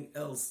nothing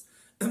else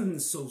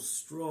so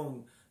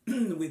strong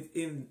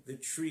within the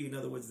tree. In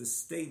other words, the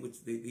state,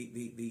 which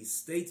the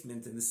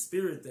statement and the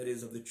spirit that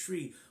is of the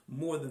tree,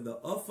 more than the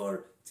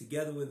offer.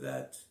 Together with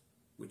that,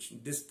 which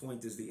at this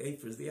point is the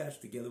Efer, is the ash,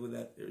 together with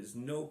that, there is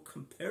no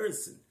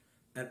comparison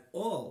at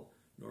all,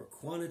 nor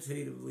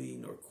quantitatively,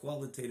 nor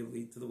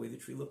qualitatively, to the way the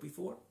tree looked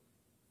before.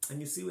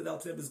 And you see where the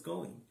Alter Rebbe is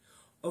going.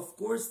 Of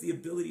course, the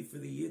ability for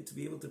the Yid to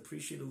be able to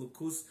appreciate a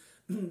Lukus,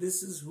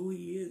 this is who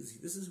he is.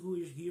 This is who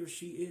he or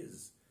she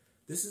is.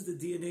 This is the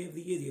DNA of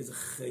the Yid. He has a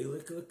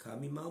chelik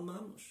l'kami mal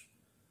mamush.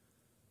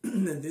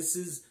 And this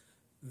is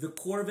the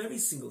core of every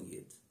single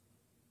Yid.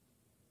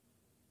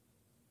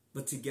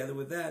 But together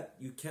with that,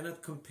 you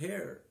cannot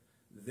compare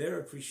their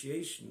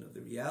appreciation of the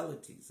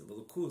realities of a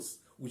Lukus,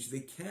 which they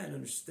can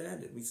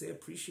understand it. We say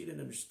appreciate and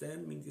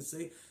understand, meaning to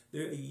say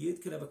a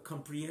Yid could have a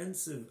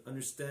comprehensive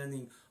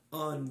understanding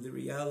on the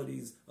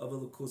realities of a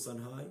Lukus on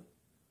high.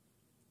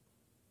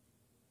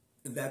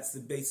 And that's the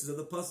basis of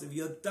the pasuk.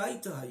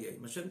 Yadaita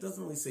hayim. Hashem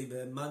doesn't only say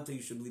ve'emanta,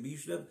 you should believe, you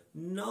should have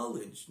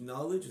knowledge.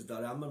 Knowledge, as the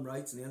Rambam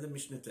writes in the end of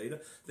Mishnah Torah,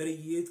 that a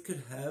Yid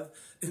could have,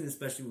 and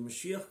especially when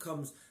Mashiach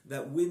comes,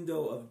 that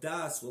window of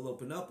das will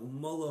open up.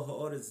 Umola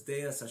ha'oretz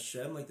deas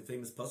Hashem, like the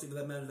famous pasuk. For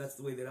that matter, that's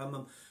the way the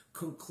Rambam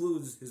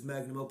concludes his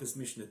magnum opus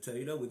Mishnah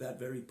Torah with that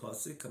very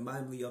pasuk.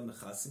 Kamayim liyam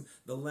nechasim.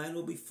 The land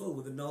will be full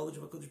with the knowledge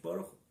of HaKadosh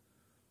Baruch Hu.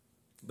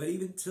 But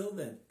even till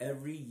then,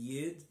 every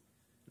Yid.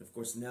 And of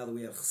course, now that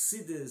we have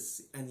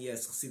Chassidus, and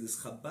yes,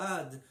 Chassidus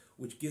Chabad,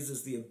 which gives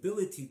us the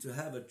ability to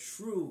have a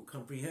true,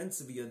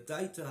 comprehensive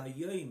Yadaita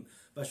Hayim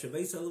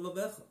Bashaveis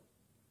Alavecha.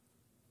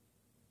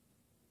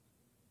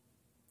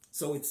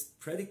 So it's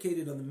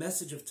predicated on the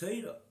message of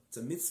Torah. It's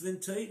a mitzvah in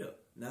Torah.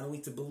 Not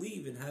only to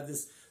believe and have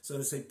this, so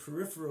to say,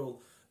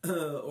 peripheral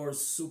or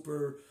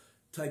super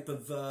type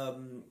of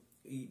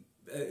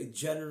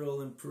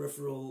general and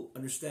peripheral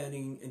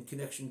understanding and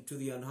connection to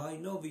the on high.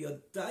 No, via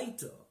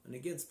daita. And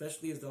again,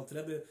 especially as the Alter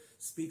Rebbe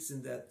speaks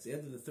in that the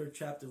end of the third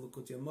chapter,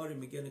 Likutei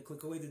Amarim, again, to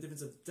click away the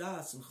difference of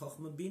das and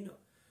chachma bina.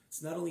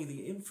 It's not only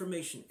the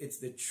information, it's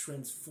the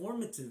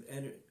transformative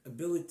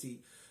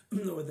ability,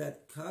 or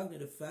that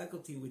cognitive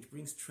faculty which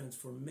brings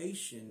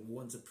transformation,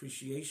 one's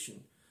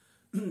appreciation,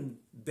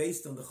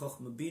 based on the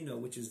chachma bina,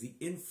 which is the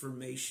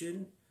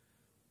information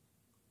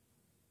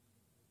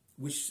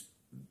which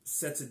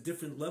sets a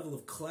different level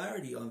of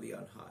clarity on the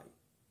on high.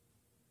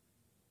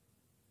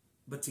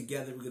 But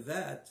together with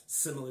that,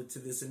 similar to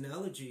this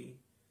analogy,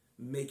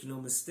 make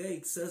no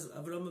mistake, says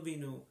Avraham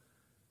Avinu,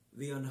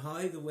 the on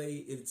high, the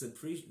way it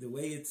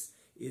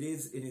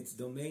is in its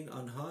domain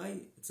on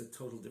high, it's a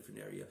total different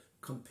area.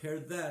 Compare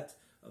that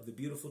of the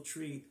beautiful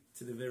tree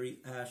to the very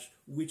ash,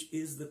 which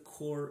is the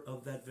core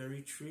of that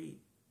very tree.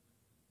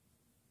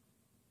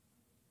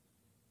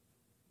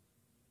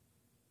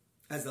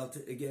 As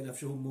again,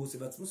 that's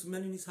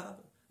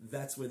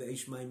where the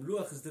Eishmaim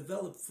Ruach is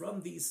developed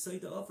from the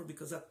Yisayda offer,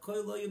 because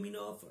Hakol Lo Yamin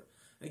offer.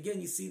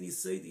 Again, you see the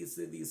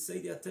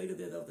Yisayda Atayda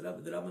there,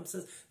 the Rambam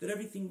says that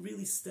everything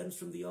really stems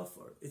from the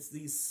offer. It's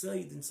the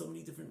Yisayd in so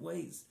many different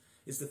ways.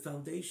 It's the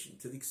foundation,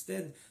 to the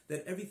extent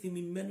that everything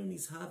Mimenu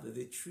Nizhava,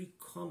 the tree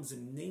comes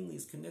and namely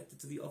is connected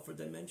to the offer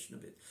dimension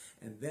of it.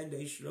 And then the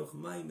Eishroch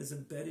Maim is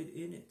embedded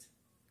in it.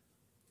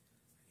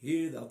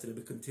 Here the Alter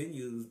Rebbe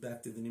continues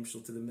back to the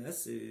Nimshal, to the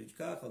message.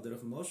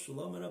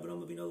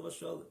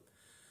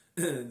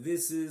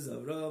 This is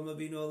Avraham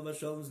Avinu Alav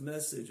Shalom's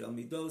message. Al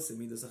Midos and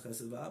Midos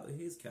HaChesed V'Ava.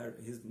 His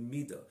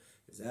Midah,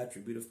 his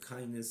attribute of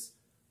kindness,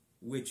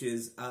 which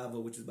is Ava,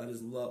 which is about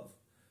his love.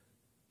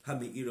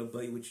 Hameira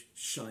Bay, which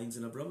shines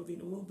in Avraham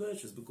Avinu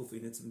Mulbesh, as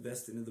Bekufin, it's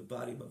invested in the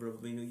body of Avraham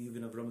Avinu.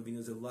 Even Avraham Avinu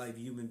is a live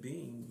human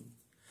being.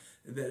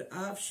 And that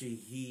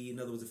Avshi, in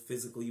other words, a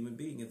physical human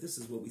being. And this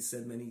is what we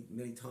said many,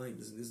 many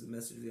times. And this is the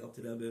message of the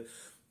Alter Rebbe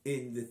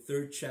in the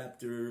third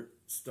chapter,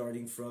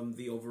 starting from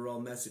the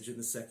overall message in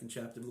the second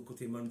chapter of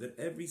L'Kutei Moharan, that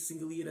every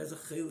single yid has a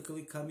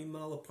chelik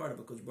kamimal, a part of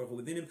HaKadosh Baruch Hu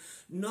within him,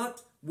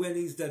 not when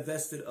he's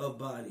divested of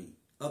body,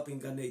 up in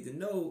Gan Eden.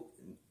 No,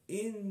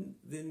 in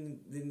the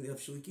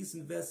Nefesh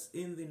invests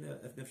in the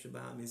Nefesh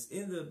Bahamis,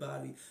 in the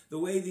body, the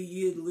way the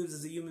yid lives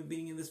as a human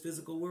being in this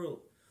physical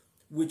world.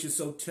 Which is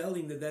so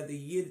telling that the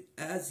Yid,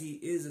 as he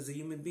is as a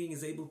human being,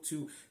 is able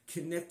to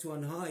connect to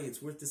on high.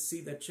 It's worth to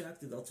see that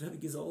chapter. The Alter Rebbe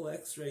gives a whole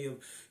X-ray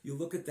of, you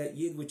look at that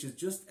Yid, which is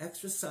just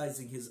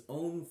exercising his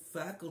own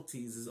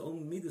faculties, his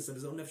own midas, of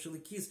his own nefesh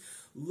elikis.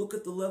 Look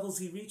at the levels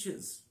he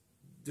reaches,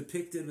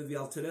 depicted with the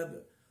Alter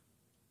Rebbe.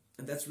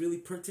 And that's really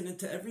pertinent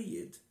to every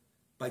Yid.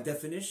 By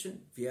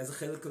definition, if he has a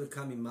chelik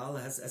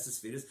kamimal, has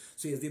esespheres,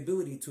 so he has the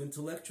ability to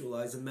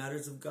intellectualize in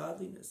matters of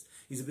godliness.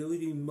 His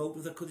ability to emote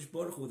with HaKadosh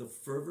Baruch Hu with a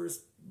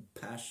fervorous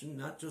passion,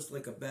 not just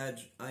like a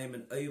badge, I am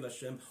an Ohev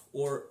Hashem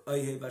or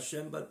Ohev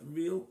Hashem, but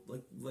real,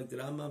 like the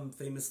Rambam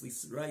famously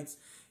writes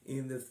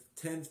in the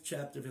 10th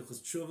chapter of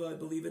Hilchos Tshuva, I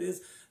believe it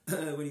is,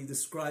 when he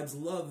describes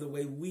love the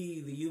way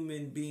we, the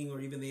human being, or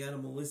even the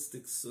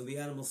animalistic, so the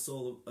animal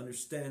soul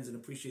understands and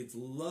appreciates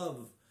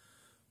love.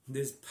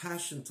 There's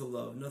passion to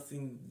love.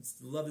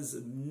 Love is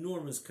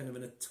enormous, kind of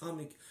an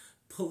atomic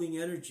pulling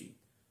energy.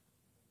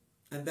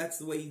 And that's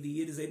the way the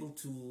Yid is able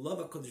to love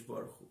HaKadosh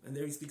Baruch Hu. And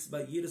there he speaks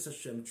about Yiras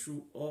Hashem,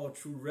 true awe,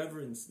 true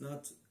reverence,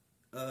 not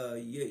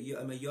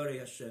Yarei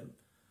Hashem.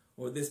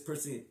 Or this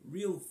person,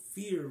 real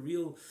fear,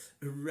 real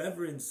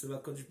reverence of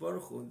HaKadosh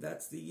Baruch Hu. And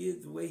that's the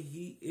Yid, the way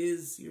he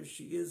is, he or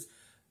she is,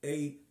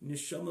 a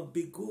neshama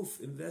biguf,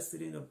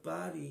 invested in a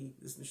body,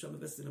 this neshama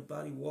invested in a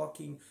body,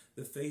 walking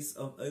the face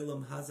of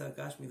Olam Haza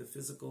Gashmi, the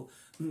physical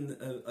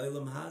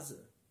Olam Haza,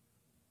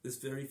 this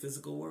very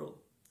physical world.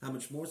 How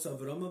much more so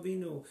Avraham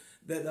Avinu,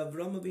 that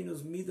Avraham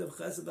Avinu's midah of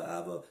chesed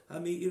v'ava,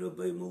 ha'me'ira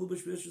bay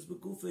mulubash v'yeshus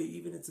b'gufa,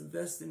 even it's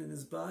invested in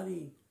his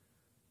body.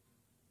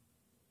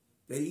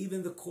 That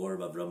even the core of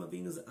Avraham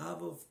Avinu's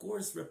Ava, of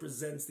course,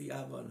 represents the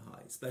Ava on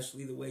high,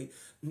 especially the way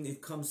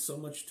it comes so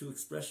much to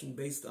expression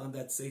based on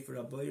that Sefer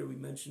HaBoyer we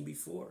mentioned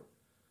before.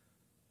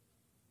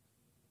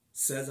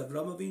 Says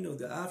Avraham Avinu,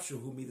 the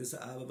Afshu who midas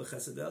Ava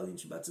b'chesed elyon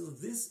Shabbat.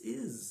 This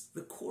is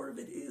the core of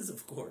it is,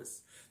 of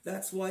course.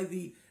 That's why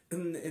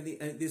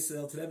this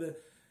Alter Rebbe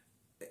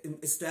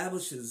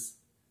establishes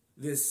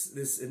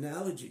this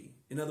analogy.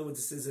 In other words,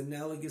 this is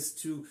analogous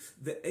to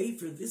the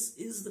Afer. This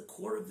is the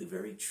core of the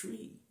very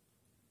tree.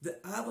 The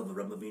Ava of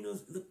Avraham Avinu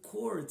is the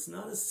core. It's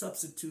not a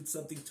substitute,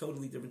 something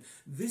totally different.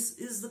 This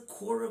is the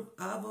core of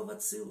Ava of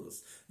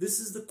Atzilus. This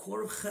is the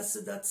core of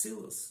Chesed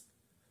Atzilus.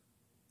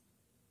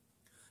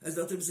 As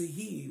the Alter Rebbe says,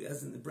 he,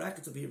 as in the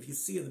brackets over here, if you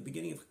see at the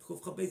beginning of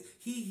Chuf Chabez,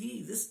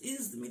 he, this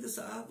is the Midas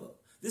Ava.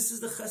 This is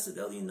the Chesed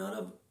Elyon, not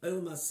of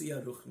Elam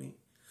Asiyah Ruchni,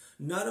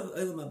 not of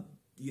Elam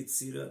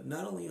Yitzira,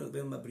 not only of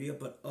Elam Abriya,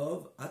 but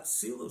of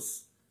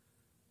Atzilus.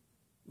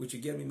 Which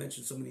again we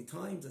mentioned so many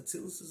times.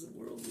 Atzilus is a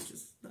world which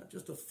is not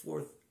just a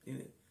fourth in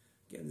it.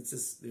 Again, it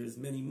says there's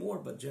many more,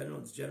 but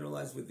it's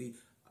generalized with the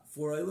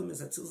four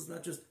elements. Atzilus is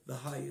not just the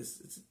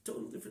highest. It's a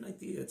total different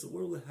idea. It's a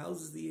world that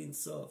houses the Ein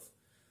Sof.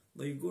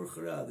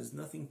 There's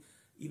nothing,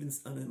 even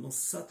on the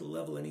most subtle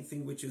level,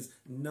 anything which is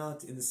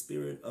not in the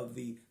spirit of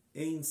the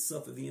Ein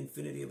Sof, of the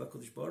infinity of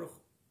HaKadosh Baruch Hu.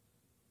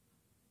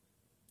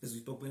 As we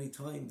spoke many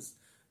times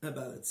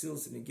about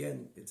Atzilus, and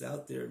again, it's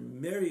out there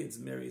myriads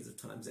of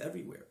times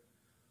everywhere.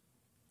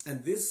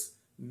 And this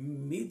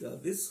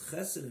midah, this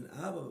chesed and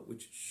ava,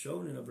 which is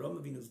shown in Avraham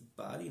Avinu's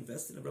body,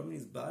 invested in Avraham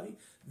Avinu's body,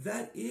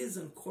 that is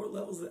on core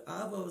levels the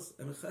avos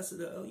and chesed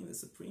elyon, the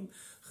supreme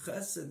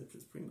chesed, the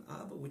supreme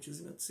ava, which is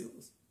in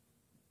Atzilus.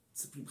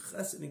 Supreme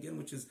chesed again,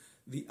 which is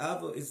the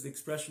ava, is the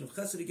expression of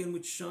chesed again,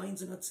 which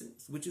shines in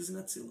Atzilus, which is in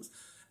Atzilus.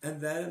 And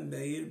that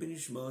Meir ben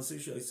Yishmael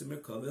Shoyse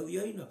Merkav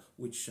Elyaina,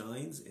 which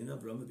shines in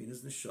Avraham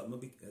Avinu's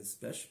neshama,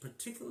 especially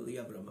particularly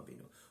Avraham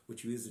Avinu,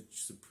 which is a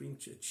supreme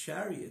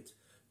chariot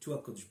to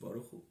HaKadosh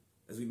Baruch Hu.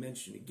 As we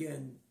mentioned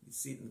again, you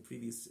see it in the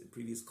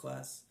previous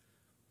class.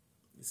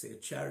 You say a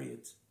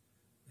chariot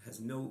has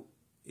no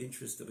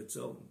interest of its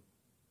own,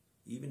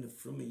 even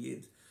from a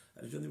yid.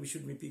 I don't think we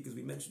shouldn't repeat because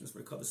we mentioned this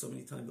Merkava so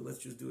many times, but let's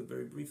just do it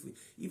very briefly.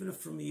 Even if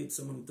from a yid,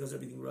 someone who does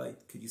everything right,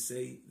 could you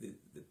say that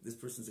this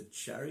person's a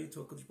chariot to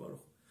HaKadosh Baruch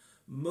Hu?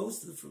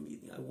 Most of the from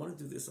yid, I want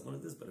to do this, I want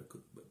to do this, but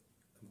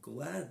I'm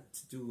glad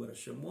to do what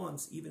Hashem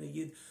wants. Even a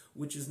yid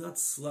which is not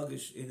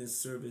sluggish in his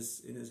service,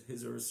 in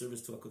his or her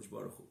service to HaKadosh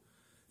Baruch Hu.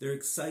 They're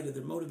excited,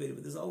 they're motivated,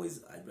 but there's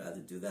always, I'd rather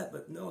do that,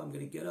 but no, I'm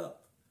going to get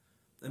up.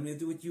 I'm going to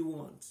do what you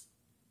want.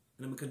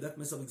 And I'm going to conduct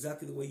myself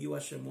exactly the way you,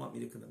 Hashem, want me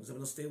to conduct myself.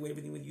 I'm going to stay away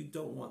everything that you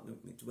don't want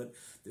me to. But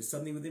there's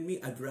something within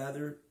me, I'd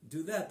rather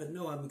do that. But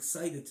no, I'm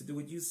excited to do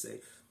what you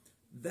say.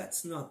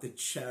 That's not the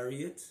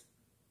chariot.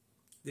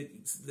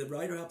 The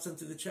rider hops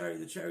onto the chariot.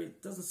 The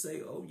chariot doesn't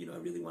say, oh, I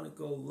really want to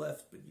go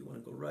left, but you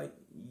want to go right.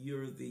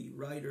 You're the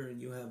rider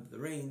and you have the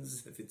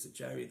reins, if it's a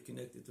chariot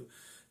connected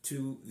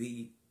to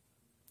the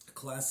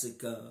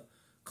classic,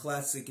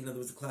 in other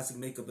words, the classic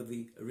makeup of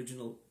the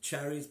original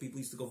chariots. People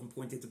used to go from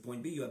point A to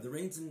point B. You have the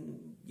reins,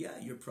 and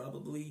you're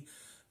probably,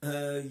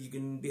 you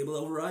can be able to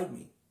override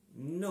me.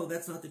 No,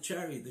 that's not the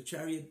chariot. The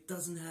chariot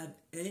doesn't have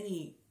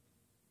any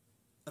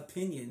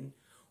opinion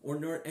or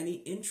nor any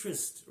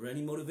interest or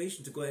any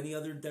motivation to go any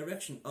other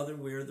direction other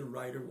where the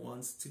rider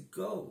wants to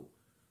go.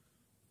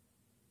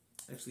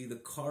 Actually, the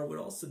car would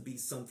also be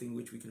something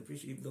which we can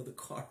appreciate, even though the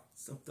car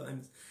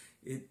sometimes,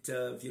 if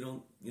you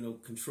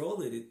don't,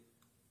 control it,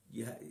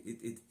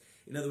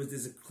 in other words,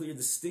 there's a clear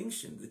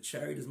distinction. The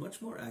chariot is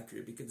much more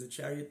accurate because the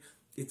chariot,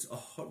 it's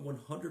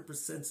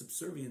 100%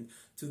 subservient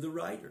to the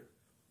rider.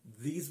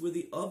 These were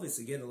the others,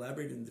 again,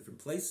 elaborated in different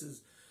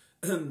places,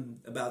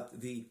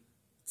 about the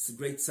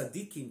great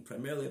tzaddikim,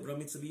 primarily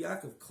Avraham, Yitzchak,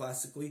 Yaakov.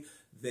 Classically,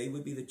 they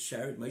would be the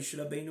chariot, Moshe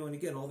Rabbeinu, and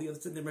again, all the other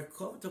things, they're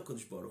Merkava to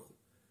HaKadosh Baruch Hu.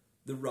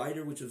 The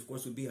rider, which of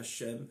course would be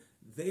Hashem,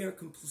 they are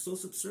so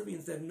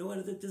subservient, they have no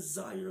other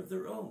desire of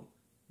their own.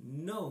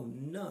 No,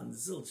 none,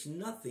 zilch,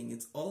 nothing.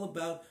 It's all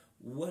about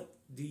what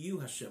do you,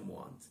 Hashem,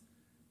 want.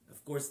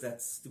 Of course,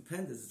 that's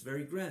stupendous. It's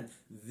very grand.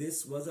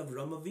 This was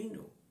Avraham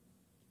Avinu.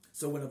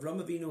 So when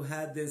Avraham Avinu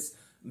had this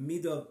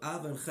midah of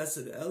Av and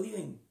Chesed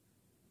Elyon,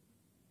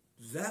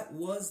 that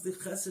was the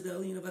Chesed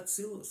Elyon of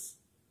Atzilus.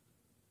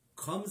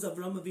 Comes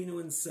Avraham Avinu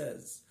and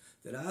says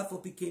that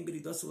Afal became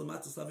b'ridas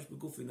lamatas lavish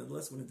b'gufi,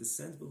 nonetheless when it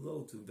descends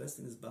below to invest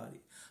in his body,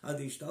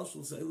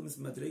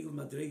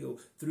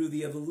 through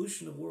the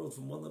evolution of world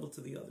from one level to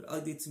the other,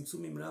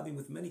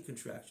 with many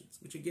contractions,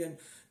 which again,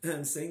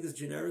 I'm saying this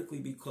generically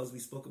because we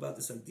spoke about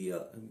this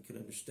idea and we can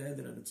understand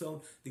it on its own,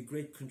 the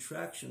great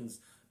contractions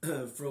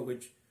for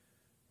which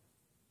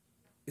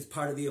is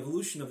part of the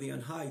evolution of the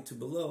unhigh to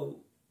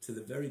below, to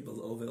the very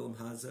below of Elam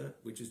Haza,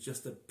 which is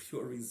just a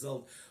pure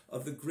result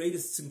of the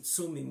greatest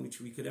tzimtzumim which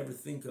we could ever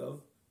think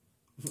of.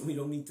 We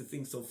don't need to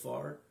think so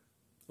far.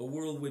 A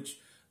world which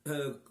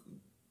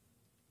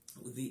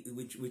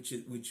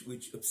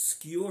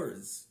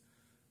obscures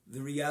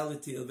the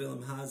reality of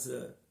Elam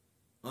Haza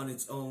on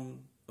its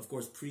own. Of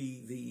course,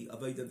 pre the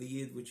Avodah of the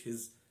Yid, which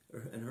her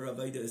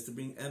Avodah is to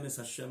bring Emes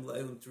Hashem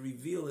La'elam, to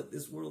reveal that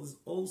this world is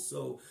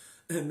also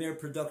a mere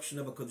production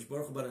of a Kodesh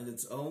Baruch Hu, but on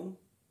its own.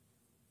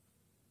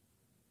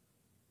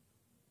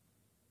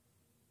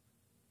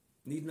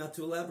 Need not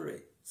to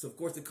elaborate. So of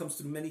course it comes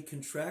through many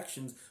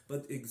contractions,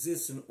 but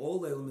exists in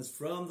all elements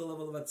from the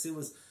level of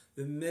Atzilus,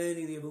 the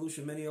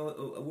evolution,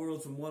 a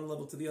world from one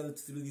level to the other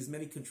through these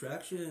many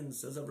contractions,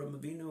 says Avraham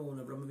Avinu, and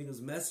Avraham Avinu's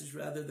message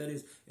rather, that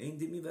is,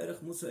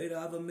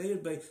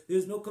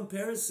 there's no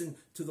comparison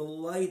to the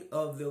light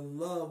of the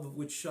love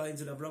which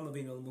shines in Avraham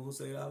Avinu,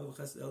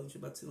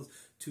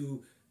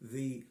 to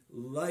the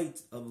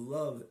light of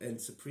love and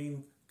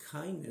supreme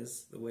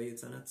kindness, the way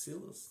it's on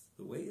Atzilus,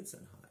 the way it's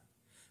on high.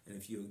 And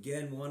if you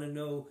again want to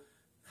know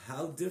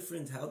how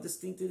different, how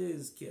distinct it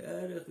is,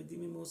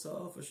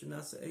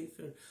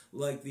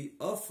 like the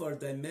afar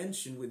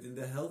dimension within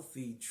the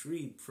healthy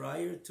tree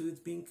prior to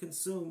it being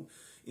consumed,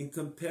 in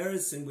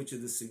comparison, which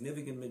is the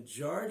significant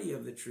majority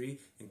of the tree,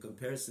 in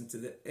comparison to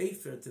the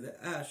afer, to the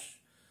ash.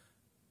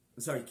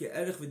 I'm sorry,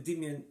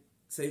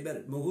 say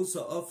better,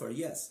 Mahusa afar,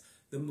 yes,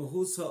 the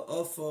Mahusa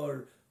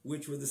afar,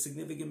 which were the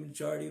significant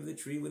majority of the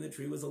tree when the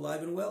tree was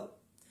alive and well,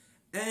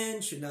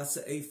 and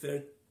Shinasa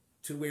afer,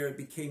 to where it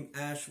became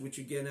ash, which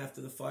again,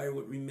 after the fire,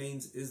 what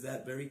remains is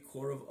that very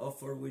core of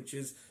Afar, which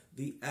is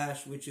the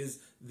ash, which is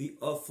the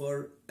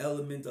Afar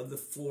element of the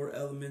four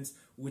elements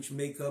which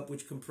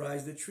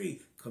comprise the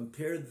tree.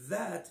 Compare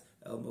that,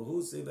 El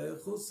Mahuse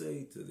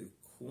Ve'echuse, to the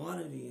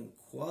quantity and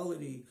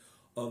quality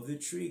of the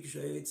tree,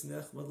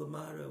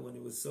 when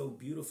it was so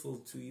beautiful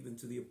to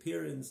the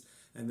appearance,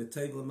 and the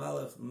Tev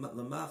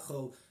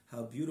Lamachol,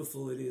 how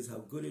beautiful it is, how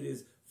good it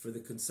is for the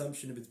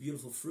consumption of its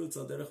beautiful fruits,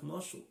 Al Derech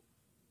Mashal.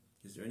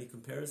 Is there any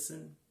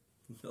comparison?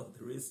 No,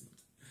 there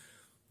isn't.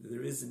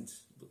 There isn't.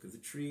 Look at the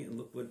tree and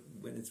look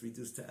when it's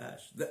reduced to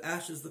ash. The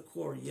ash is the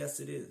core. Yes,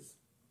 it is.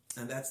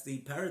 And that's the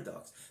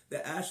paradox.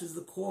 The ash is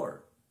the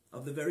core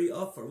of the very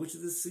offer, which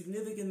is the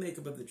significant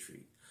makeup of the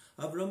tree.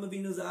 Avraham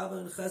Avinu's Ava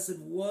and Chesed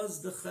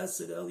was the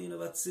Chesed Elyon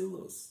of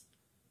Atzilus.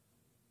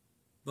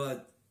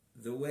 But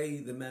the way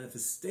the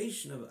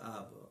manifestation of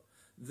Abba,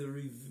 the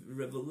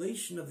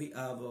revelation of the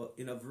Abba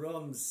in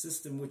Avram's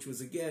system, which was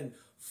again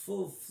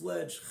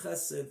full-fledged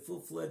Chesed,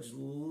 full-fledged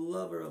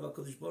lover of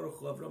HaKadosh Baruch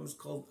Hu, Avram is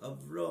called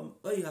Avram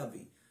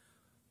Oyhavi.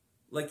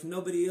 Like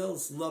nobody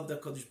else loved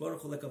HaKadosh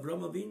Baruch Hu like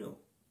Avram Avinu.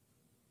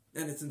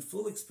 And it's in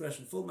full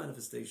expression, full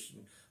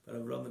manifestation. But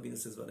Avram Avinu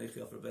says,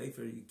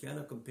 you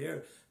cannot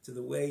compare to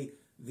the way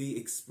the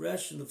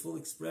expression, the full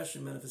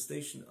expression,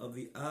 manifestation of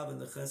the Av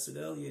and the Chesed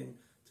Elyon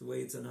to the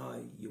way it's on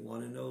high. You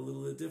want to know a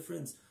little of the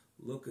difference?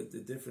 Look at the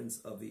difference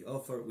of the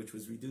Ofar, which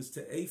was reduced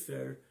to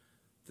Afer,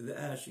 to the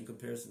ash, in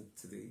comparison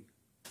to the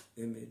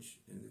image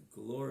and the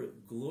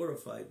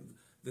glorified,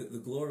 the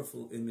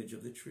gloriful image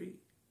of the tree.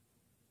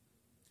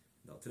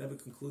 Now, Rebbe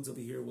concludes over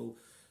here. We'll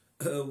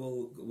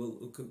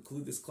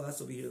conclude this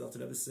class over here. The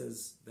Rebbe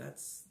says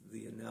that's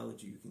the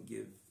analogy you can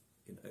give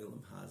in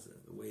Eilam Haza,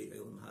 the way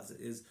Eilam Haza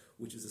is,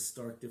 which is a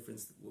stark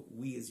difference. What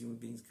we as human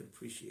beings can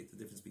appreciate the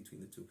difference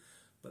between the two.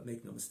 But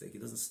make no mistake,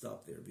 it doesn't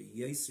stop there. In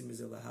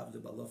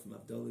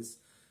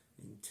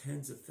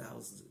tens of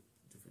thousands of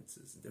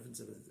differences, and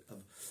difference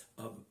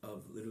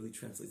of literally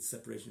translates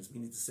separations,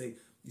 meaning to say,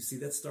 you see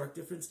that stark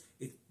difference?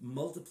 It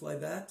multiply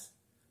that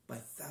by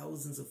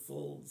thousands of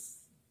folds.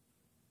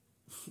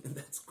 And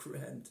that's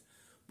grand.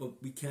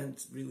 But we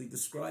can't really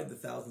describe the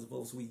thousands of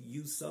folds. We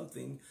use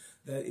something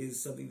that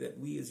is something that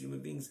we as human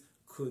beings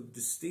could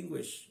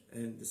distinguish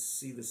and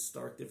see the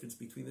stark difference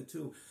between the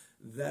two.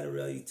 That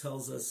already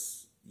tells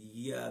us,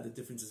 yeah, the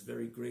difference is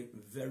very great,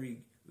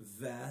 very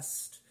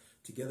vast.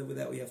 Together with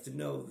that, we have to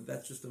know that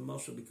that's just a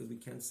mashal because we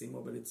can't say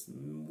more, but it's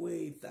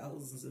way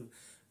thousands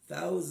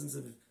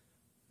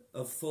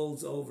of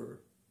folds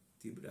over.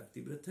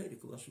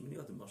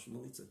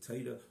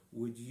 Taita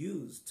would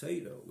use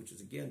Taita, which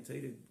is again,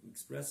 Taita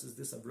expresses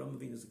this Avraham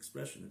Avinu's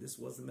expression, and this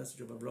was the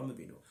message of Avraham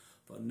Avinu.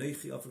 And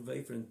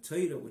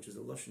Taita, which is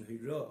a Lashon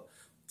Hira,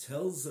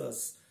 tells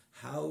us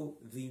how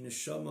the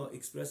neshama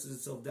expresses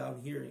itself down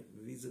here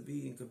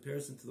vis-a-vis in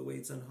comparison to the way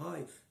it's on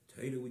high.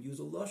 Taita would use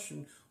a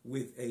Lashon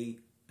with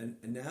an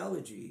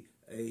analogy,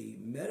 a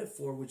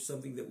metaphor, which is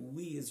something that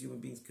we as human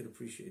beings could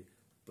appreciate.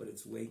 But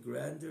it's way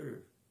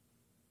grander.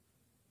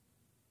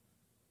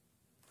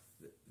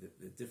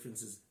 The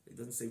difference is, it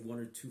doesn't say one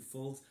or two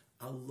folds,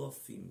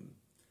 alofim,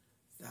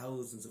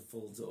 thousands of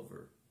folds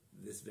over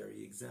this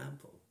very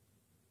example.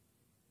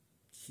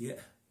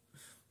 Yeah,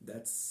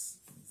 that's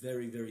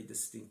very, very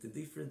distinct and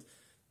different.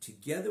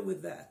 Together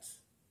with that,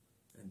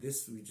 and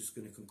this, we're just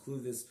going to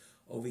conclude this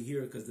over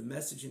here, because the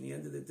message in the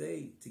end of the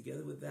day,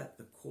 together with that,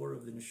 the core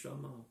of the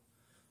neshama,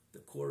 the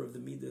core of the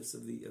midas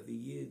of the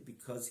yid,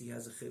 because he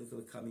has a chelik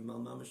of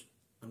kamimal mamash,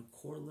 on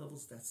core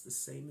levels, that's the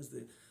same as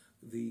the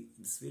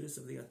spheres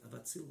of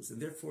Atzilus.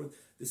 And therefore,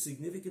 the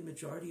significant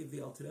majority of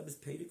the Alter Rebbe's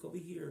Pedic over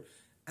here,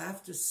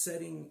 after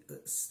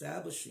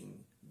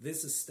establishing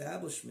this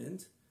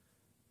establishment,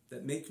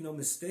 that make no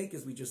mistake,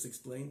 as we just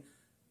explained,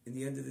 in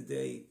the end of the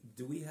day,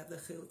 do we have the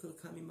Chelik of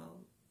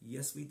Kamimal?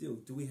 Yes, we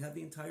do. Do we have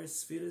the entire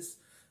spheres?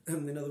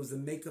 In other words, the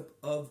makeup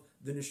of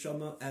the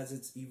neshama as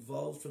it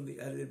evolved from the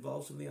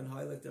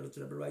Anhai, like the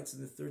Alter Rebbe writes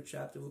in the 3rd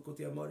chapter of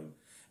Likutei Amarim,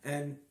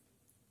 and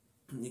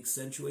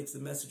accentuates the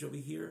message over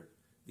here?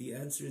 The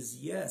answer is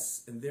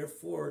yes, and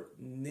therefore,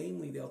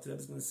 namely, the Alter Rebbe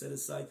is going to set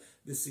aside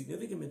the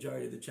significant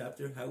majority of the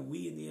chapter, how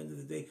we, in the end of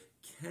the day,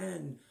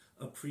 can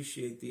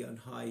appreciate the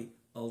Anhai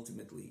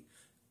ultimately.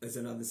 Is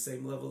it on the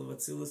same level of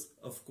Atzilus?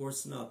 Of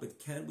course not. But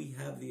can we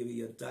have the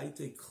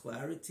Yadaita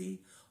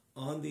clarity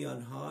on the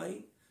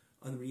Anhai,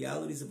 on the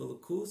realities of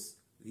Elokus?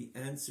 The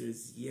answer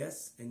is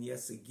yes, and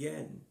yes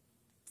again,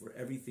 for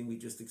everything we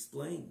just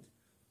explained.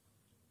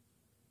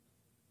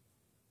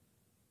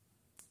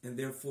 And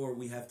therefore,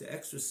 we have to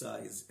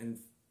exercise and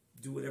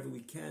do whatever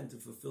we can to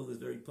fulfill this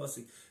very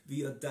pasuk.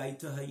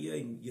 V'yadaita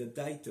hayim,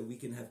 yadaita, we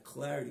can have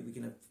clarity, we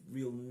can have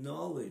real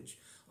knowledge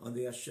on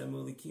the Hashem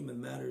Elikim and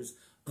matters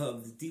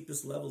of the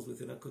deepest levels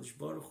within HaKadosh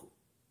Baruch Hu.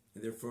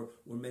 And therefore,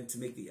 we're meant to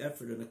make the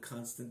effort on a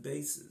constant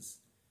basis.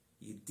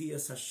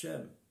 Yedias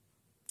Hashem.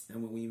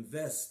 And when we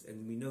invest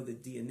and we know the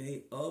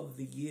DNA of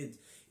the Yid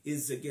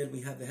is, again,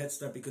 we have the head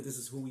start because this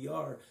is who we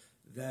are,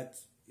 that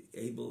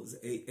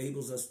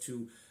enables us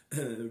to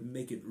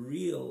make it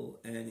real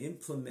and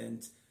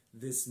implement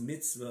this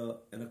mitzvah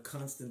on a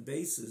constant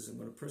basis. And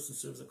when a person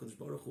serves HaKadosh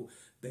Baruch Hu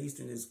based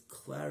in his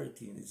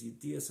clarity and his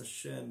Yedias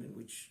Hashem, in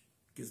which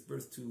gives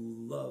birth to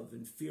love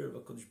and fear of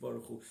HaKadosh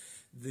Baruch Hu,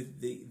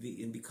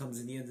 and becomes,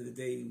 in the end of the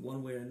day,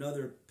 one way or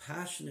another,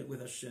 passionate with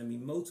Hashem,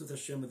 emotes with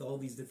Hashem with all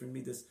these different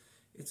mitzvahs.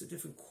 It's a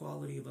different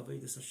quality of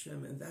Avodas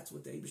Hashem, and that's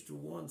what the Eibishter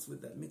wants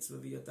with that mitzvah,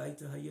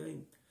 V'yadaita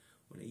hayim.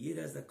 When a Yid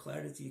has that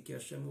clarity, Ki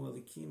Hashem hu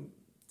Elikim,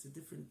 it's a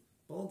different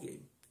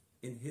ballgame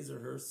in his or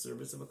her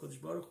service of HaKadosh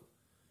Baruch Hu.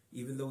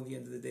 Even though in the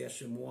end of the day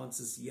Hashem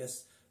wants us,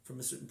 yes, from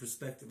a certain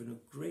perspective, and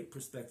a great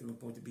perspective and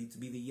point to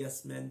be the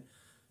yes men,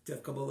 to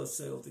have Kabbalah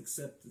Seil, to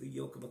accept the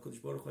yoke of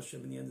HaKadosh Baruch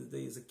Hashem. In the end of the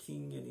day, is a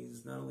king, and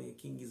he's not only a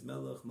king, he's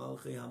Melech,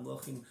 Malchei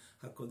HaMlachim,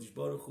 HaKadosh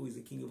Baruch Hu, he's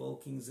the king of all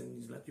kings, and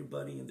he's not your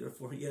buddy, and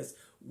therefore, yes,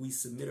 we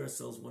submit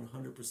ourselves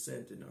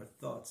 100% in our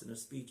thoughts, in our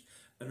speech,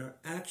 and our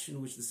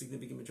action, which the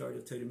significant majority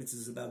of Torah mitzvahs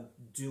is about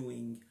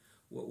doing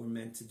what we're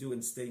meant to do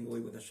and staying away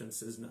what Hashem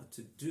says not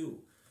to do.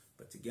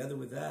 But together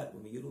with that,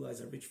 when we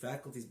utilize our rich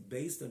faculties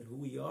based on who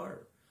we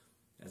are,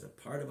 as a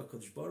part of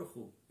HaKadosh Baruch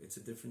Hu, it's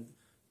a different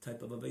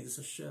type of Avodas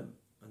Hashem,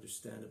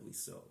 understandably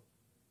so.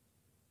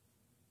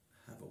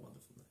 Have a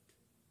wonderful